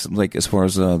 So that's like as far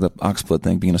as the Oxblood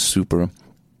thing being a super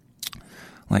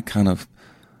like kind of,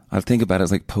 I think about it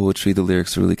as like poetry. The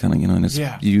lyrics are really kind of, and it's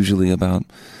usually about,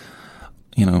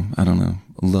 I don't know,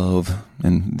 love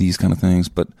and these kind of things.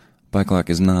 But Bike Lock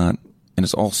is not, and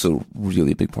it's also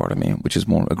really a big part of me, which is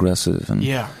more aggressive and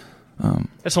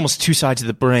that's almost 2 sides of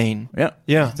the brain.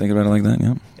 Yeah. Think about it like that.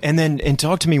 Yeah. And then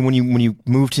talk to me when you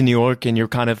moved to New York and you're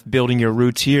kind of building your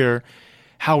roots here.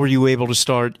 How were you able to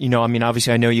start?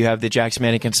 Obviously I know you have the Jack's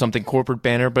Mannequin Something Corporate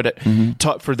banner, but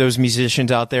talk for those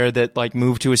musicians out there that like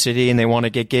move to a city and they want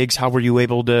to get gigs. How were you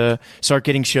able to start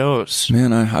getting shows?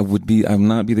 Man, I would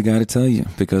not be the guy to tell you,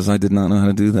 because I did not know how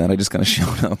to do that. I just kind of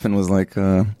showed up and was like,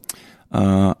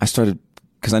 I started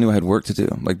because I knew I had work to do.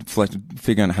 Like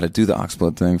figuring out how to do the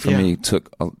Oxblood thing for me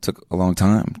took a long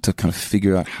time to kind of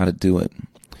figure out how to do it.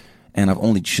 And I've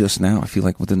only just now, I feel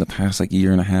like within the past like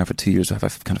year and a half or 2 years,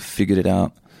 I've kind of figured it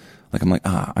out. Like I'm like,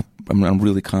 I'm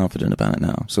really confident about it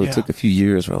now. So it took a few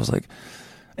years where I was like,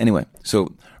 anyway,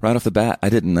 so right off the bat, I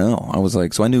didn't know. I was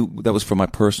like, so I knew that was for my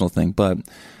personal thing, but,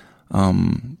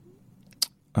 and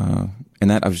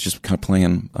that I was just kind of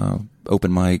playing,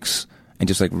 open mics and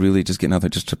just like really just getting out there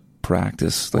just to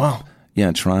practice. Like, wow.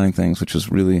 Yeah, trying things, which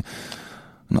was really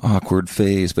an awkward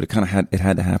phase, but it kind of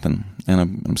had to happen, and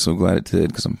I'm so glad it did,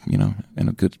 because I'm in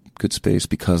a good space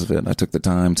because of it. I took the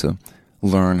time to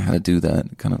learn how to do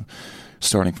that, kind of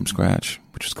starting from scratch,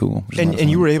 which is cool. And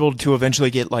you were able to eventually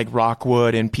get like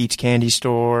Rockwood and Pete's Candy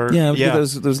Store. Yeah.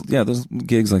 Those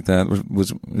gigs like that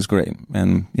was great,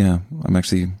 and I'm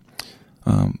actually.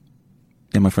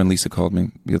 My friend Lisa called me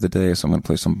the other day, so I'm going to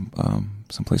play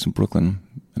someplace in Brooklyn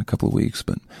in a couple of weeks,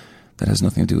 but that has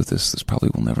nothing to do with this. This probably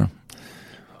will never.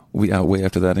 We'll be out way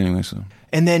after that anyway. So.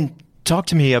 And then talk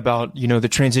to me about, the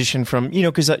transition from,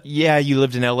 because, you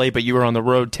lived in LA, but you were on the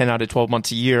road 10 out of 12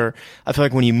 months a year. I feel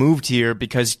like when you moved here,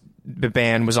 because the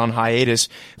band was on hiatus,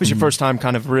 it was your first time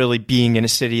kind of really being in a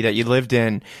city that you lived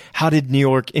in. How did New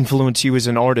York influence you as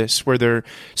an artist? Were there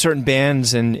certain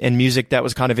bands and music that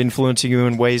was kind of influencing you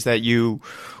in ways that you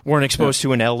weren't exposed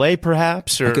to in LA,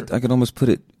 perhaps? Or? I could almost put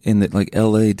it in that like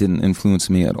LA didn't influence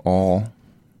me at all.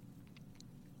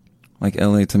 Like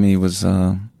LA to me was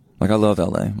like I love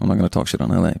LA. I'm not going to talk shit on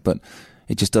LA, but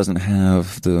it just doesn't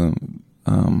have the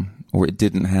or it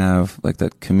didn't have like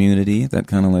that community, that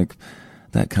kind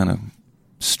of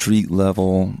street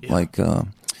level, like I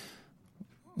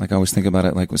always think about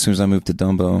it, like as soon as I moved to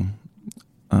Dumbo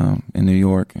in New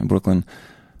York, in Brooklyn,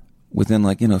 within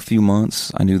like, a few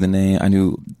months, I knew the name. I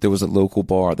knew there was a local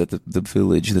bar that the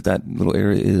village, that little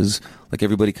area is. Like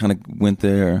everybody kind of went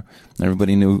there.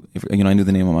 Everybody knew, I knew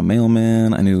the name of my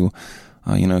mailman. I knew,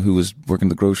 who was working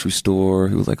the grocery store,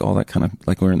 who was like all that kind of,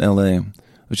 like we're in LA.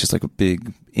 It was just like a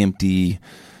big, empty,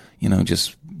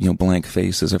 blank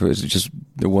faces. It was just,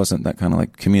 there wasn't that kind of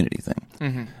like community thing.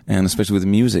 Mm-hmm. And especially with the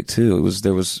music too,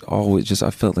 there was always just,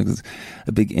 I felt like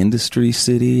a big industry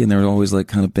city, and there were always like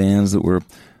kind of bands that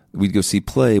we'd go see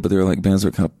play, but they were like bands that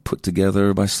were kind of put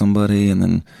together by somebody, and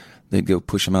then they'd go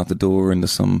push them out the door into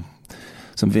some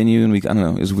venue, and I don't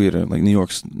know, it was weird. Like New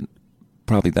York's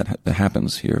probably that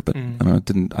happens here, but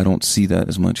I don't see that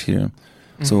as much here.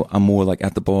 Mm-hmm. So I'm more like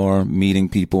at the bar, meeting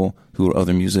people who are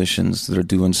other musicians that are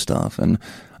doing stuff, and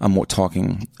I'm more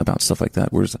talking about stuff like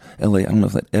that. Whereas LA, I don't know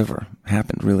if that ever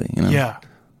happened really, Yeah.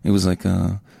 It was like,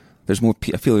 there's more,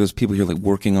 I feel like there's people here like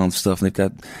working on stuff, and they've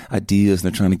got ideas,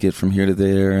 and they're trying to get from here to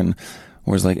there, and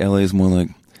whereas like LA is more like,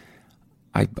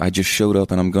 I just showed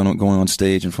up and I'm going on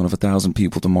stage in front of 1,000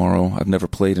 people tomorrow. I've never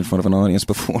played in front of an audience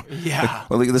before. Yeah.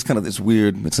 Like this kind of, it's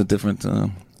weird. It's a different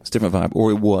vibe,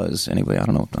 or it was anyway. I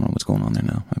don't know what's going on there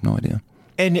now. I have no idea.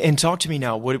 And talk to me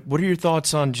now. What are your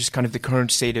thoughts on just kind of the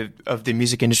current state of the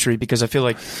music industry? Because I feel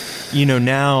like,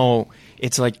 now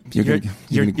it's like you're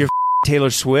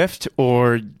Taylor Swift,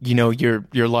 or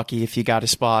you're lucky if you got a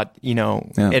spot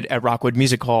at Rockwood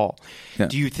Music Hall. Yeah.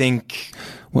 Do you think?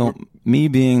 Well, me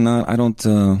being not, I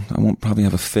won't probably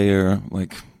have a fair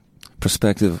like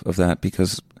perspective of that,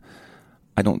 because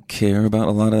I don't care about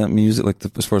a lot of that music. Like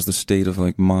as far as the state of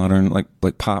like modern like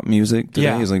pop music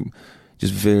today is like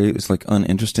just it's like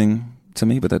uninteresting to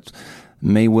me. But that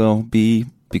may well be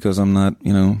because I'm not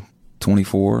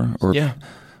 24 or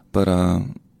but I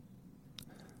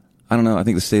don't know. I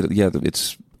think the state of,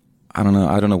 it's, I don't know.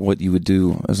 I don't know what you would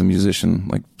do as a musician,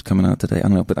 like coming out today. I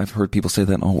don't know, but I've heard people say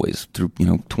that always through,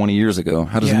 20 years ago.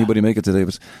 How does anybody make it today?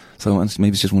 So maybe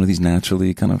it's just one of these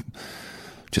naturally kind of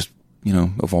just,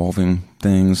 evolving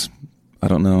things. I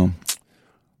don't know.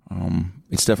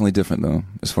 It's definitely different though,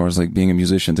 as far as like being a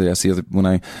musician today. I see when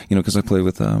I, cause I play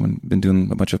with, been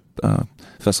doing a bunch of,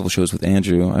 festival shows with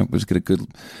Andrew. I was get a good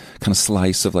kind of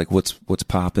slice of like what's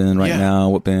popping right now,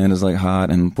 what band is like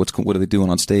hot, and what are they doing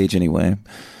on stage anyway.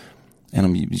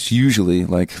 And it's usually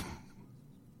like,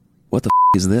 what the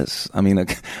is this? I mean,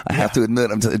 I have to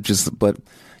admit, but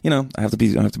I have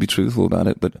to be truthful about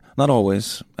it, but not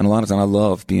always. And a lot of times I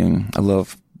love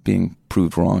being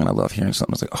proved wrong, and I love hearing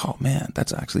something. It's like, oh man,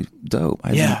 that's actually dope.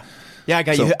 I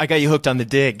got you hooked on the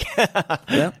dig.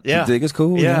 The dig is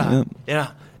cool. Yeah.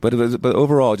 But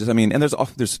overall, just and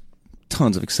there's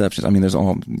tons of exceptions. I mean, there's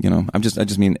all I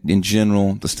just mean in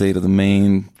general, the state of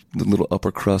the little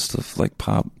upper crust of like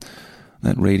pop,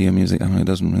 that radio music. I don't know, it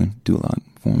doesn't really do a lot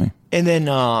for me. And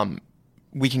then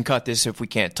we can cut this if we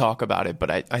can't talk about it, but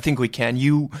I think we can.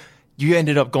 You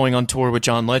ended up going on tour with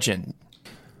John Legend.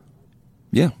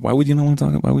 Yeah, why would you not want to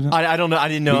talk about? Why would you? I don't know. I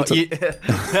didn't know. We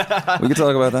could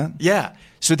talk about that. Yeah.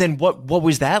 So then, what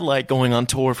was that like, going on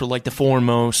tour for like the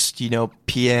foremost,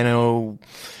 piano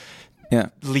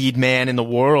lead man in the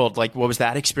world? Like, what was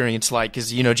that experience like?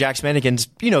 Because Jack's Mannequins,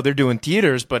 they're doing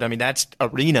theaters, but I mean that's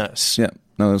arenas. Yeah.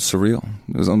 No, it was surreal.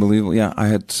 It was unbelievable. Yeah, I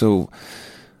had so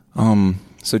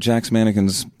Jack's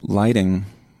Mannequins lighting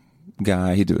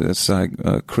guy. He did this.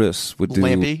 Chris would do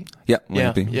Lampy. Yeah,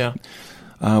 Lampy. Yeah.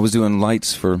 I was doing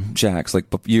lights for Jack's like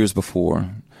years before,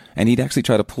 and he'd actually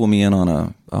try to pull me in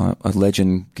on a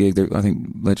Legend gig. I think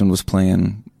Legend was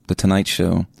playing The Tonight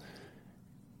Show,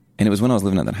 and it was when I was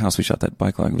living at that house we shot that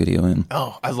Bike Lock video in.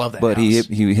 Oh, I love that. But house.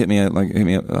 he hit me up.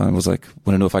 I was like,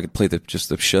 want to know if I could play just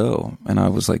the show, and I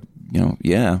was like,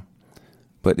 yeah.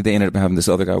 But they ended up having this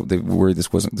other guy. They were worried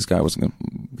this guy wasn't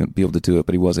going to be able to do it,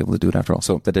 but he was able to do it after all.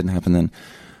 So that didn't happen then.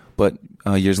 But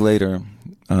years later,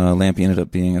 Lampy ended up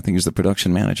being, I think he was the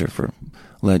production manager for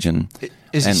Legend.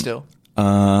 Is he still?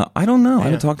 I don't know. I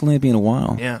haven't talked to Lampy in a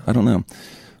while. Yeah. I don't know.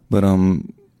 But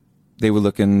John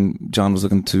was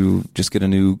looking to just get a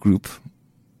new group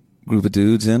of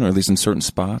dudes in, or at least in certain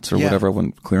spots or whatever. I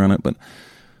wasn't clear on it. But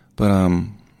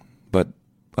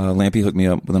Lampy hooked me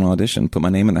up with an audition, put my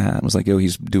name in the hat, and was like, yo,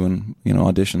 he's doing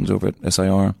auditions over at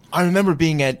SIR. I remember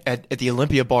being at the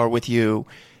Olympia bar with you,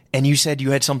 and you said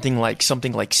you had something like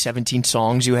 17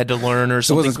 songs you had to learn or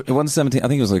something. It wasn't 17. I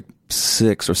think it was like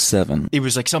 6 or 7. It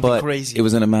was like something crazy. It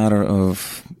was in a matter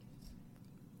of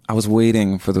I was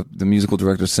waiting for the musical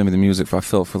director to send me the music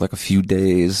for like a few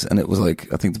days, and it was like,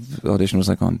 I think the audition was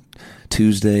like on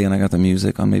Tuesday, and I got the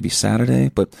music on maybe Saturday.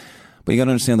 But you got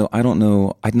to understand though, I don't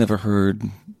know. I'd never heard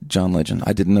John Legend.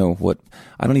 I didn't know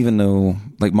I don't even know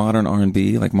like modern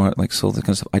R&B, like soul, that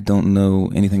kind of stuff. I don't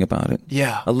know anything about it.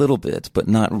 Yeah, a little bit, but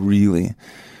not really.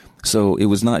 So it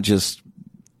was not just,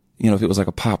 if it was like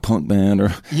a pop punk band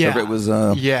or if it was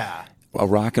a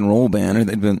rock and roll band, or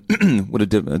they'd been with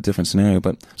a different scenario.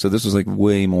 But so this was like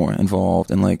way more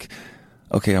involved, and like,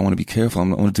 okay, I want to be careful. I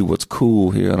want to do what's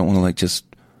cool here. I don't want to like just,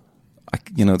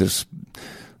 there's,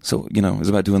 so it's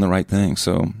about doing the right thing.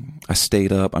 So I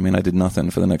stayed up. I mean, I did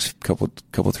nothing for the next couple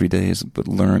 3 days, but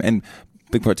learn. And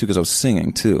big part too, because I was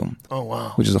singing too. Oh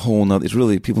wow! Which is a whole nother. It's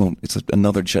really it's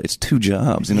another. It's two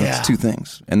jobs. It's two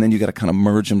things, and then you got to kind of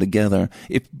merge them together.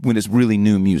 When it's really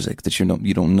new music that you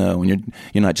don't know, and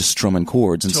you're not just strumming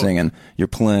chords and singing. You're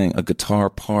playing a guitar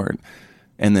part,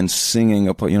 and then singing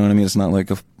a part. You know what I mean? It's not like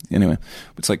anyway.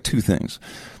 It's like two things.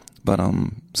 But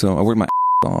so I worked my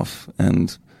off,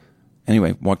 and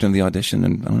anyway, walked into the audition,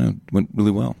 and I don't know, it went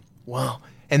really well. Wow.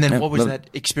 And then what was that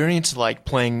experience like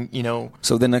playing,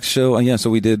 So the next show, so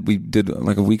we did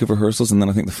like a week of rehearsals, and then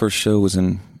I think the first show was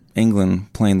in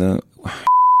England playing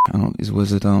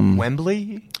was it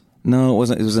Wembley? No, it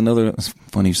wasn't. It was another, it's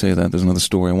funny you say that. There's another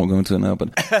story. I won't go into it now, but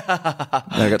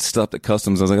I got stopped at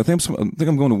customs. I was like, I think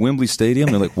I'm going to Wembley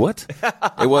Stadium. They're like, what?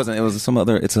 It wasn't. It was some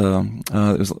other,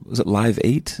 was it Live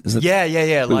 8? Is it?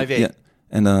 Yeah, Live 8. Yeah.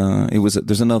 And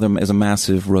there's a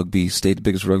massive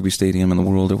biggest rugby stadium in the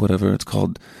world or whatever. It's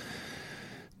called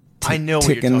I know what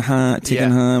you're talking about.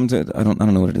 Tickenheim. I don't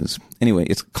know what it is. Anyway,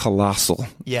 it's colossal.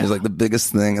 Yeah. It's like the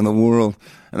biggest thing in the world.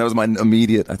 And that was my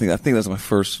immediate, I think that was my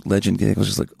first Legend gig. I was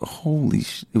just like, holy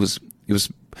it was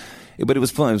but it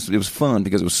was fun. It was fun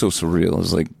because it was so surreal. It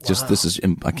was like,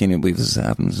 I can't even believe this has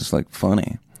happened. It's just like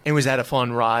funny. And was that a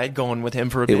fun ride going with him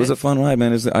for a bit? It was a fun ride,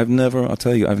 man. I've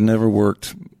never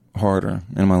worked harder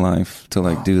in my life to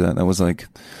like do that. That was like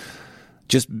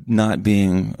just not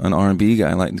being an R&B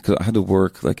guy, like, because I had to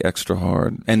work like extra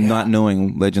hard and not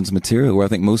knowing Legend's material, where I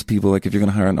think most people, like, if you're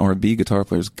going to hire an R&B guitar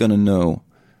player, is going to know,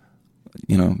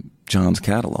 John's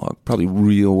catalog probably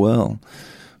real well.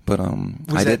 But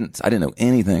I didn't know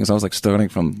anything, so I was like starting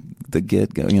from the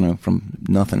get-go, from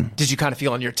nothing. Did you kind of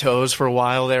feel on your toes for a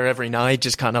while there every night,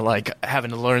 just kind of like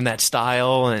having to learn that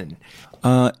style? And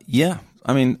yeah,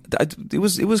 I mean, it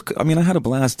was. I mean, I had a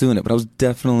blast doing it, but I was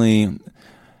definitely.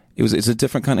 It's a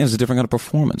different kind of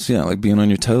performance. Yeah, like being on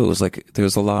your toes. Like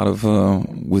there's a lot of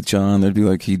with John. There'd be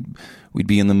like we'd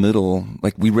be in the middle.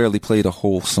 Like we rarely played a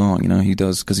whole song. He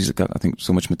does, because he's got, I think,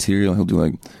 so much material. He'll do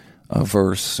like a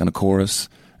verse and a chorus,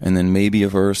 and then maybe a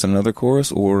verse and another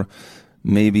chorus, or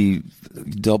maybe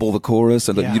double the chorus.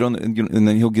 And and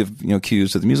then he'll give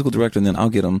cues to the musical director, and then I'll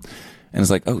get them. And it's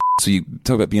like, oh, so you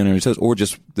talk about being on your toes, or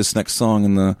just this next song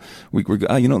in the week.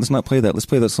 Let's not play that. Let's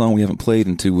play that song we haven't played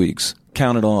in 2 weeks.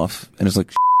 Count it off, and it's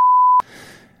like,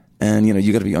 and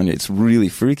you got to be on your. It's really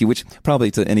freaky, which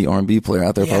probably to any R&B player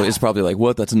out there, it's probably like,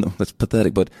 what? That's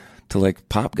pathetic. But to like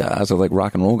pop guys or like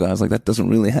rock and roll guys, like that doesn't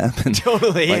really happen.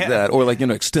 Totally, like that, or like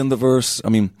extend the verse. I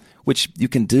mean, which you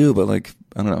can do, but like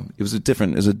I don't know. It was a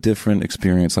different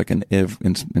experience, like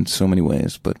in so many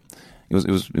ways, but. It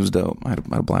was dope. I had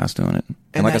a blast doing it,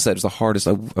 and like I said, it was the hardest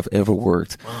I've ever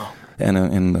worked. Wow.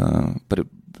 But it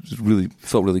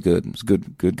felt really good. It was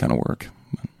good kind of work.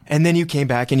 And then you came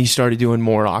back and you started doing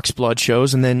more Oxblood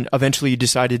shows, and then eventually you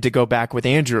decided to go back with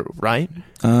Andrew, right?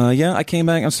 Yeah, I came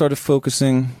back and started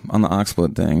focusing on the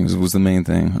Oxblood thing. It was the main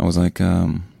thing. I was like,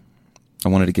 I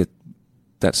wanted to get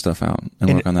that stuff out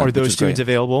and work on that. Are those tunes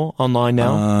available online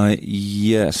now?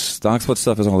 Yes, the Oxblood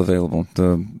stuff is all available.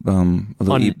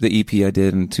 The EP I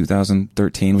did in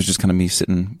 2013 was just kind of me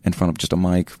sitting in front of just a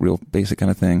mic, real basic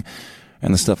kind of thing.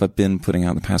 And the stuff I've been putting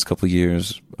out the past couple of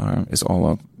years is all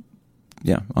up,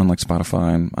 on like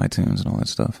Spotify and iTunes and all that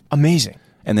stuff. Amazing.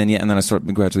 And then I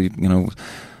started gradually,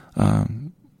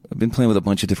 I've been playing with a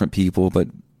bunch of different people, but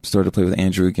started to play with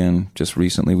Andrew again just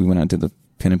recently. We went out and did the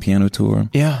Pen and Piano tour.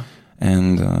 Yeah.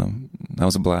 And that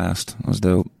was a blast. That was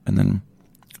dope. And then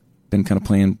been kind of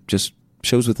playing just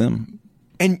shows with them.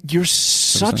 And you're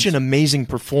such an amazing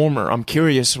performer. I'm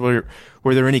curious, were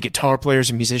there any guitar players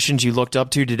and musicians you looked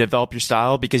up to develop your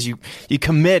style? Because you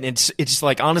commit. It's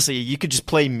like, honestly, you could just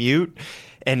play mute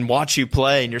and watch you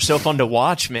play, and you're so fun to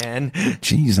watch, man.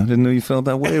 Jeez, I didn't know you felt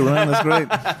that way, Ryan. That's great.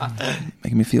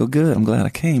 Making me feel good. I'm glad I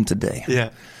came today. Yeah.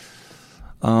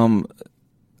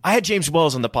 I had James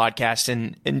Wells on the podcast,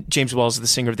 and James Wells is the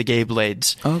singer of the Gay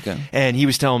Blades. Oh, okay. And he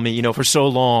was telling me, for so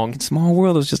long. Small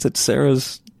world. It was just that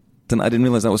Sarah's. Then I didn't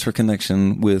realize that was her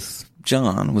connection with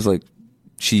John. It was like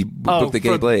she booked the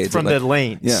Gay Blades from the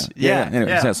Lanes. Yeah.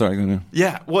 Anyway, sorry. Go ahead.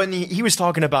 Yeah. Well, and he was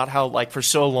talking about how like for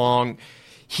so long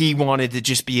he wanted to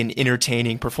just be an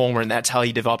entertaining performer, and that's how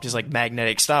he developed his like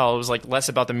magnetic style. It was like less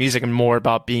about the music and more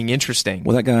about being interesting.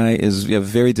 Well, that guy is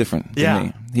very different than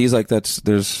me. He's like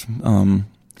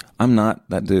I'm not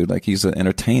that dude. Like he's an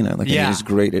entertainer. Like he's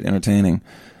great at entertaining,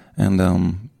 and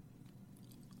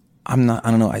I'm not. I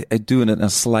don't know. I do it in a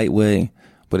slight way,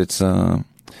 but it's I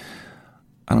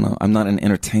don't know. I'm not an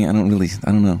entertainer. I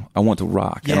don't know. I want to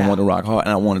rock, and I want to rock hard,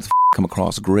 and I want it to come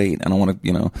across great, and I want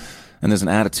to, and there's an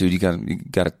attitude you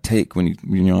got to take when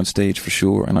you're on stage for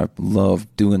sure, and I love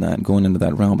doing that and going into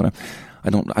that realm, but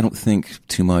I don't think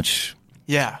too much.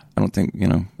 Yeah. I don't think,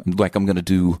 like I'm going to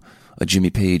do a Jimmy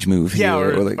Page move here.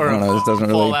 Or like, I don't know, it doesn't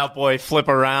really... Fall Out Boy flip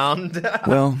around.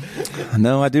 Well,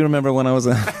 no, I do remember when I was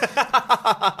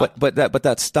but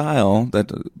that style,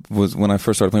 that was when I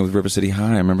first started playing with River City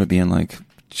High, I remember being like,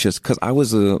 just because I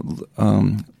was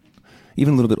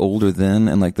even a little bit older then,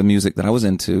 and like the music that I was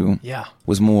into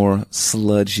was more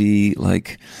sludgy,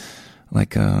 like I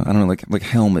don't know, like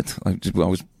Helmet.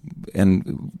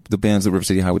 And the bands that River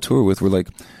City High would tour with were like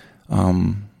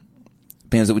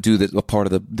bands that would do a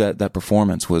part of that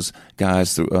performance was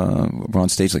guys were on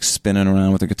stage like spinning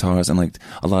around with their guitars, and like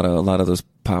a lot of those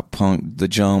pop punk, the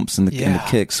jumps and the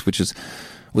kicks, which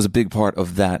was a big part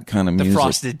of that kind of music. The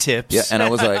frosted tips. Yeah, and I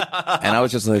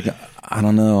was just like, I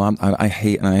don't know, I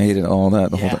hated all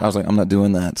that the whole time. I was like, I'm not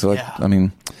doing that. So I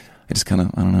mean, I just kind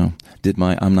of, I don't know, did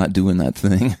my I'm not doing that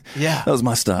thing. Yeah, that was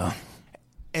my style.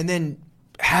 And then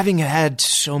having had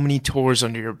so many tours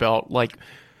under your belt, like,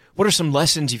 what are some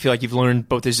lessons you feel like you've learned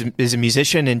both as a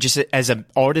musician and just as an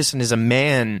artist and as a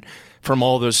man from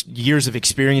all those years of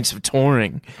experience of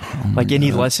touring? Like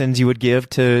any lessons you would give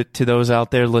to those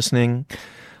out there listening,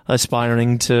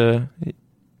 aspiring to?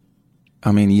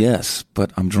 I mean, yes,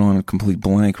 but I'm drawing a complete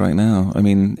blank right now. I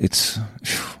mean,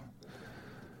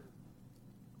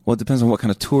 well, it depends on what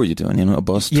kind of tour you're doing. A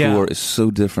bus tour is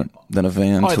so different than a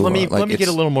van tour. Let me get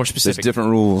a little more specific. There's different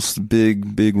rules,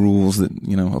 big rules that,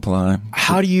 apply.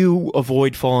 How do you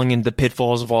avoid falling into the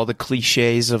pitfalls of all the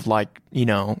cliches of like,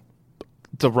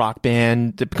 the rock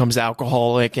band that becomes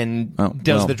alcoholic and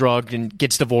does the drug and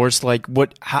gets divorced? Like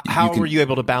how were you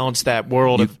able to balance that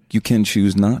world? You can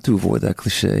choose not to avoid that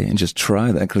cliche and just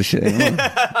try that cliche.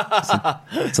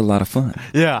 It's a lot of fun.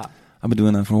 Yeah. I've been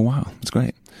doing that for a while. It's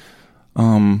great.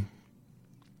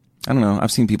 I don't know.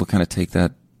 I've seen people kind of take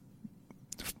that.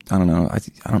 I don't know. I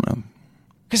don't know.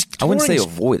 I wouldn't say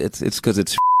avoid it. It's because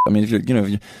it's. I mean, if you're,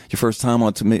 your first time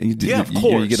on you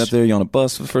get up there, you're on a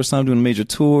bus for the first time doing a major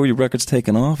tour, your record's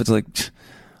taking off. It's like,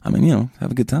 I mean,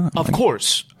 have a good time. Of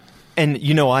course. And,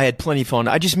 I had plenty of fun.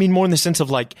 I just mean more in the sense of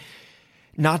like,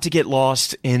 not to get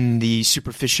lost in the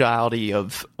superficiality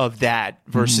of that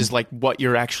versus like what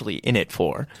you're actually in it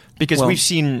for. Because we've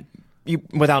seen,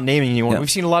 without naming anyone, we've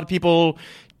seen a lot of people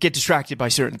get distracted by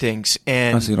certain things.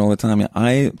 And I see it all the time.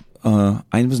 I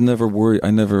was never worried.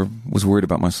 I never was worried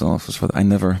about myself. I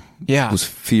never was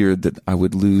feared that I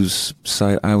would lose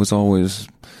sight. I was always,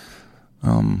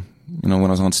 when I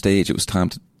was on stage, it was time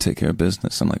to take care of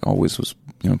business, and like always was,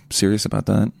 serious about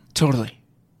that. Totally.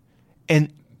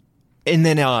 And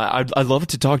then I'd love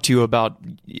to talk to you about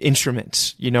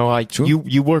instruments. Sure.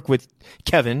 You work with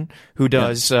Kevin, who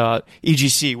does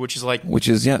EGC, which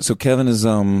is So Kevin is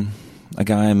a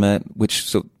guy I met,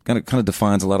 which kind of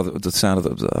defines a lot of the sound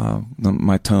of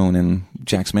my tone in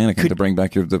Jack's Mannequin. To bring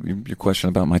back your question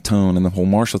about my tone and the whole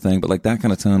Marshall thing, but like that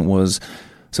kind of tone was.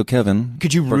 So Kevin,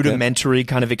 could you rudimentary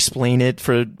kind of explain it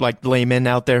for like laymen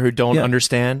out there who don't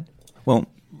understand? Well,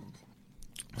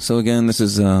 so again, this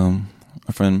is our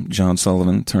friend John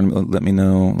Sullivan let me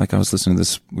know. Like I was listening to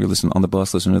this, we were listening on the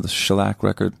bus, listening to the Shellac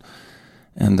record,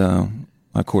 and I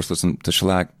of course listened to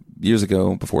Shellac years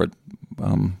ago before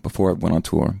I went on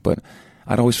tour, but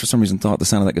I'd always for some reason thought the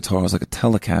sound of that guitar was like a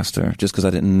Telecaster, just because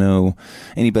I didn't know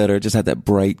any better. It just had that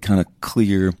bright, kind of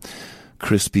clear,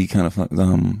 crispy kind of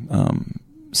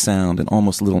sound, and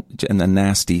almost a little and a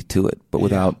nasty to it, but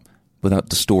without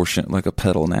distortion, like a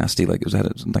pedal nasty, like it had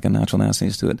like a natural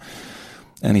nastiness to it.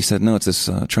 And he said, no, it's this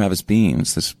Travis Beam,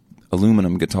 it's this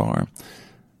aluminum guitar.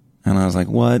 And I was like,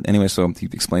 what? Anyway, so he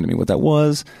explained to me what that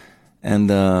was. And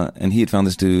he had found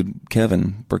this dude,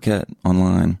 Kevin Burkett,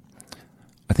 online.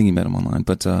 I think he met him online,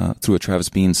 but through a Travis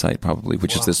Bean site probably,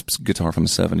 which is this guitar from the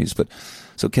 70s. But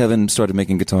so Kevin started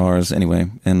making guitars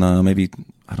anyway, and maybe,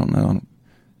 I don't know,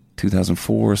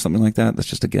 2004 or something like that. That's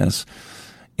just a guess.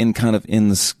 In kind of in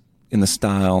the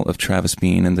style of Travis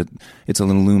Bean, and that it's an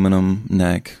aluminum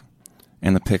neck,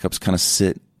 and the pickups kind of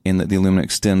sit in the aluminum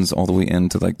extends all the way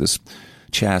into like this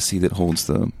chassis that holds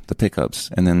the pickups,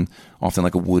 and then often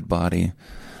like a wood body.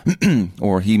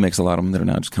 Or he makes a lot of them that are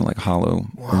now just kind of like hollow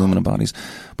aluminum bodies.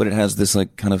 But it has this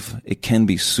like kind of, it can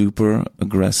be super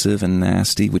aggressive and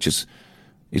nasty, which is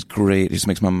great. It just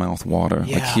makes my mouth water.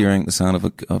 Like hearing the sound of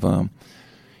a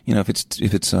you know, if it's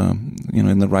you know,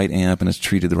 in the right amp and it's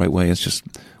treated the right way, it's just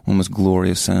one of the most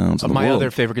glorious sounds in the world. My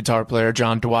other favorite guitar player,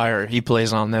 John Dwyer, he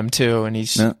plays on them too, and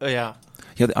he's yeah.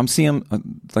 I'm seeing,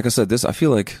 like I said, I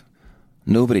feel like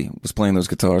nobody was playing those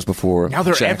guitars before. Now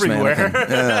they're Jax everywhere.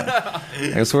 Yeah.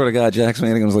 I swear to God, Jax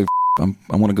Mannequin was like,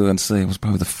 I want to go ahead and say it was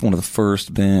probably one of the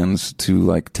first bands to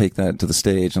like take that to the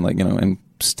stage and like, you know, and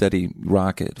steady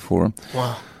rock it for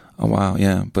a while.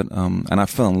 Yeah. But, and I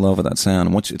fell in love with that sound.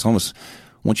 And once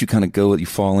you kind of go, you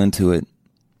fall into it,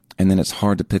 and then it's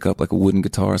hard to pick up like a wooden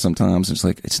guitar sometimes. It's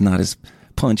like, it's not as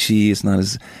punchy. It's not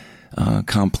as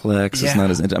complex. It's not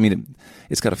as, I mean,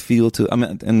 it's got a feel to it. I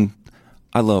mean, and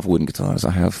I love wooden guitars.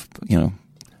 I have, you know,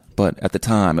 but at the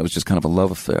time it was just kind of a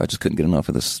love affair. I just couldn't get enough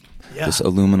of this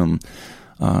aluminum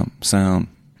sound.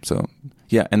 So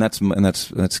yeah, and that's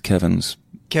Kevin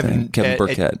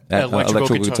Burkett at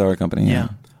Electrical Guitar Company. Yeah,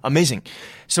 amazing.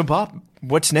 So Bob,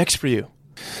 what's next for you?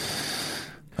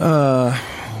 Well,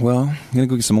 I'm gonna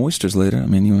go get some oysters later. I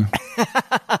mean, you.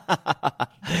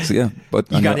 So yeah,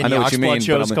 but you got any Oxblood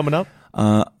shows coming up?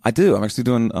 I do. I'm actually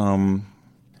doing.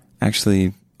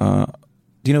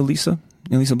 Do you know Lisa?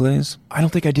 You know Lisa Blaze? I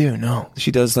don't think I do. No. She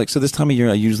does like, so this time of year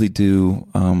I usually do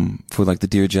for like the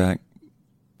Dear Jack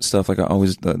stuff. Like I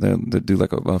always they do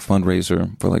like a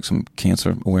fundraiser for like some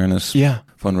cancer awareness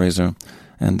fundraiser,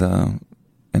 and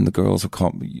the girls will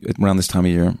call around this time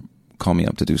of year, call me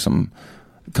up to do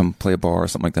come play a bar or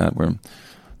something like that, where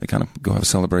they kind of go have a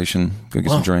celebration, go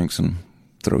get some drinks, and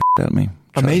throw shit at me.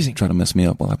 Amazing. Try to mess me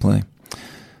up while I play.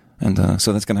 And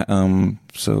so that's gonna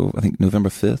so I think November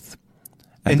 5th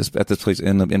at this place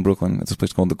in Brooklyn, at this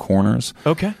place called The Corners.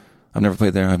 Okay. I've never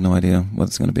played there. I have no idea what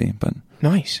it's going to be, but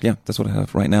nice. Yeah, that's what I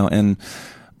have right now. And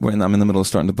I'm in the middle of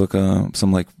starting to book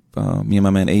some like me and my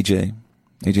man AJ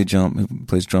Jump, who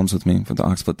plays drums with me for the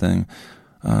Oxblood thing.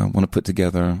 Want to put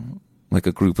together like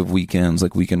a group of weekends,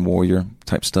 like Weekend Warrior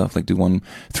type stuff. Like do 1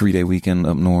 3-day weekend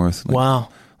up north. Like,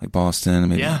 like Boston,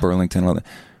 maybe Burlington, all that,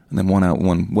 and then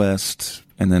one west.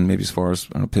 And then maybe as far as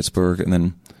Pittsburgh, and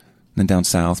then down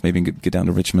south, maybe get down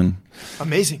to Richmond.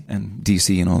 Amazing. And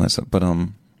DC and all that stuff. But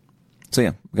so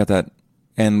yeah, we got that,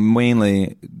 and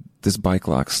mainly this bike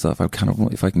lock stuff. I kind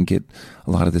of, if I can get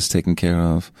a lot of this taken care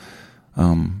of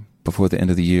before the end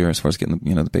of the year, as far as getting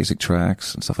the basic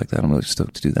tracks and stuff like that. I'm really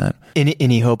stoked to do that.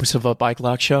 Any hopes of a bike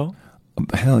lock show?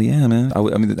 Hell yeah, man! I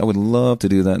would love to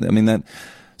do that. I mean that.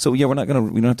 So yeah, we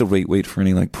don't have to wait for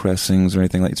any like pressings or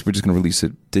anything like. We're just gonna release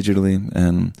it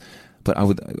digitally, but I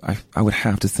would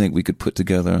have to think we could put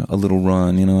together a little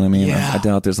run. You know what I mean? Yeah. I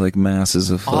doubt there's like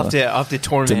masses of. I'll have to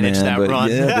tour manage that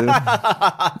run. Yeah,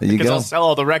 dude. There you go. Because I'll sell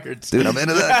all the records, dude. I'm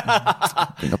into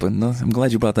that. I'm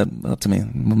glad you brought that up to me.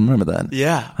 Remember that?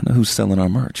 Yeah. I know who's selling our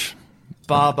merch.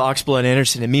 Bob Oxblood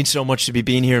Anderson, it means so much to be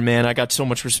being here, man. I got so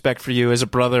much respect for you as a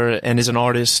brother and as an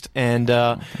artist. And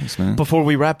thanks, man. Before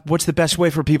we wrap, what's the best way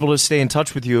for people to stay in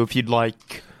touch with you if you'd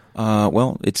like?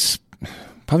 Well, it's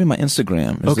probably my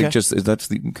Instagram. Okay. That's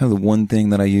the kind of the one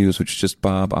thing that I use, which is just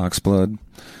Bob Oxblood,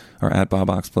 or at Bob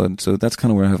Oxblood. So that's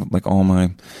kind of where I have like all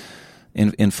my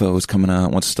info is coming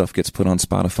out once stuff gets put on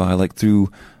Spotify. Like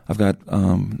I've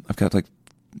got like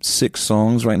 6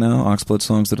 songs right now, Oxblood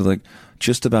songs that are like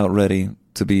just about ready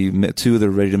to be 2 that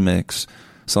are ready to mix.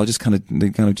 So I'll just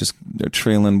they're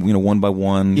trailing, one by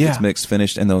one, gets mixed,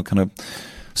 finished, and they'll kind of.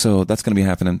 So that's going to be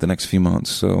happening the next few months.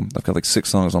 So I've got like 6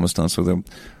 songs almost done. So they'll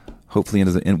hopefully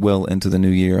into the new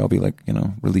year, I'll be like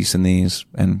releasing these,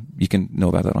 and you can know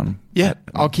about that on. Yeah,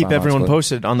 I'll keep Bob everyone Oxblood.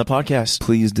 Posted on the podcast.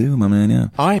 Please do, my man. Yeah.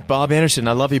 All right, Bob Anderson,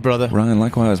 I love you, brother. Ryan,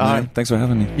 likewise, man. All right. Thanks for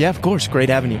having me. Yeah, of course. Great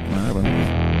having you. All right, brother.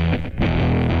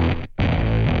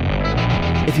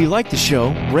 If you like the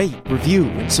show, rate, review,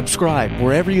 and subscribe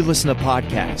wherever you listen to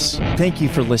podcasts. Thank you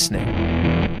for listening.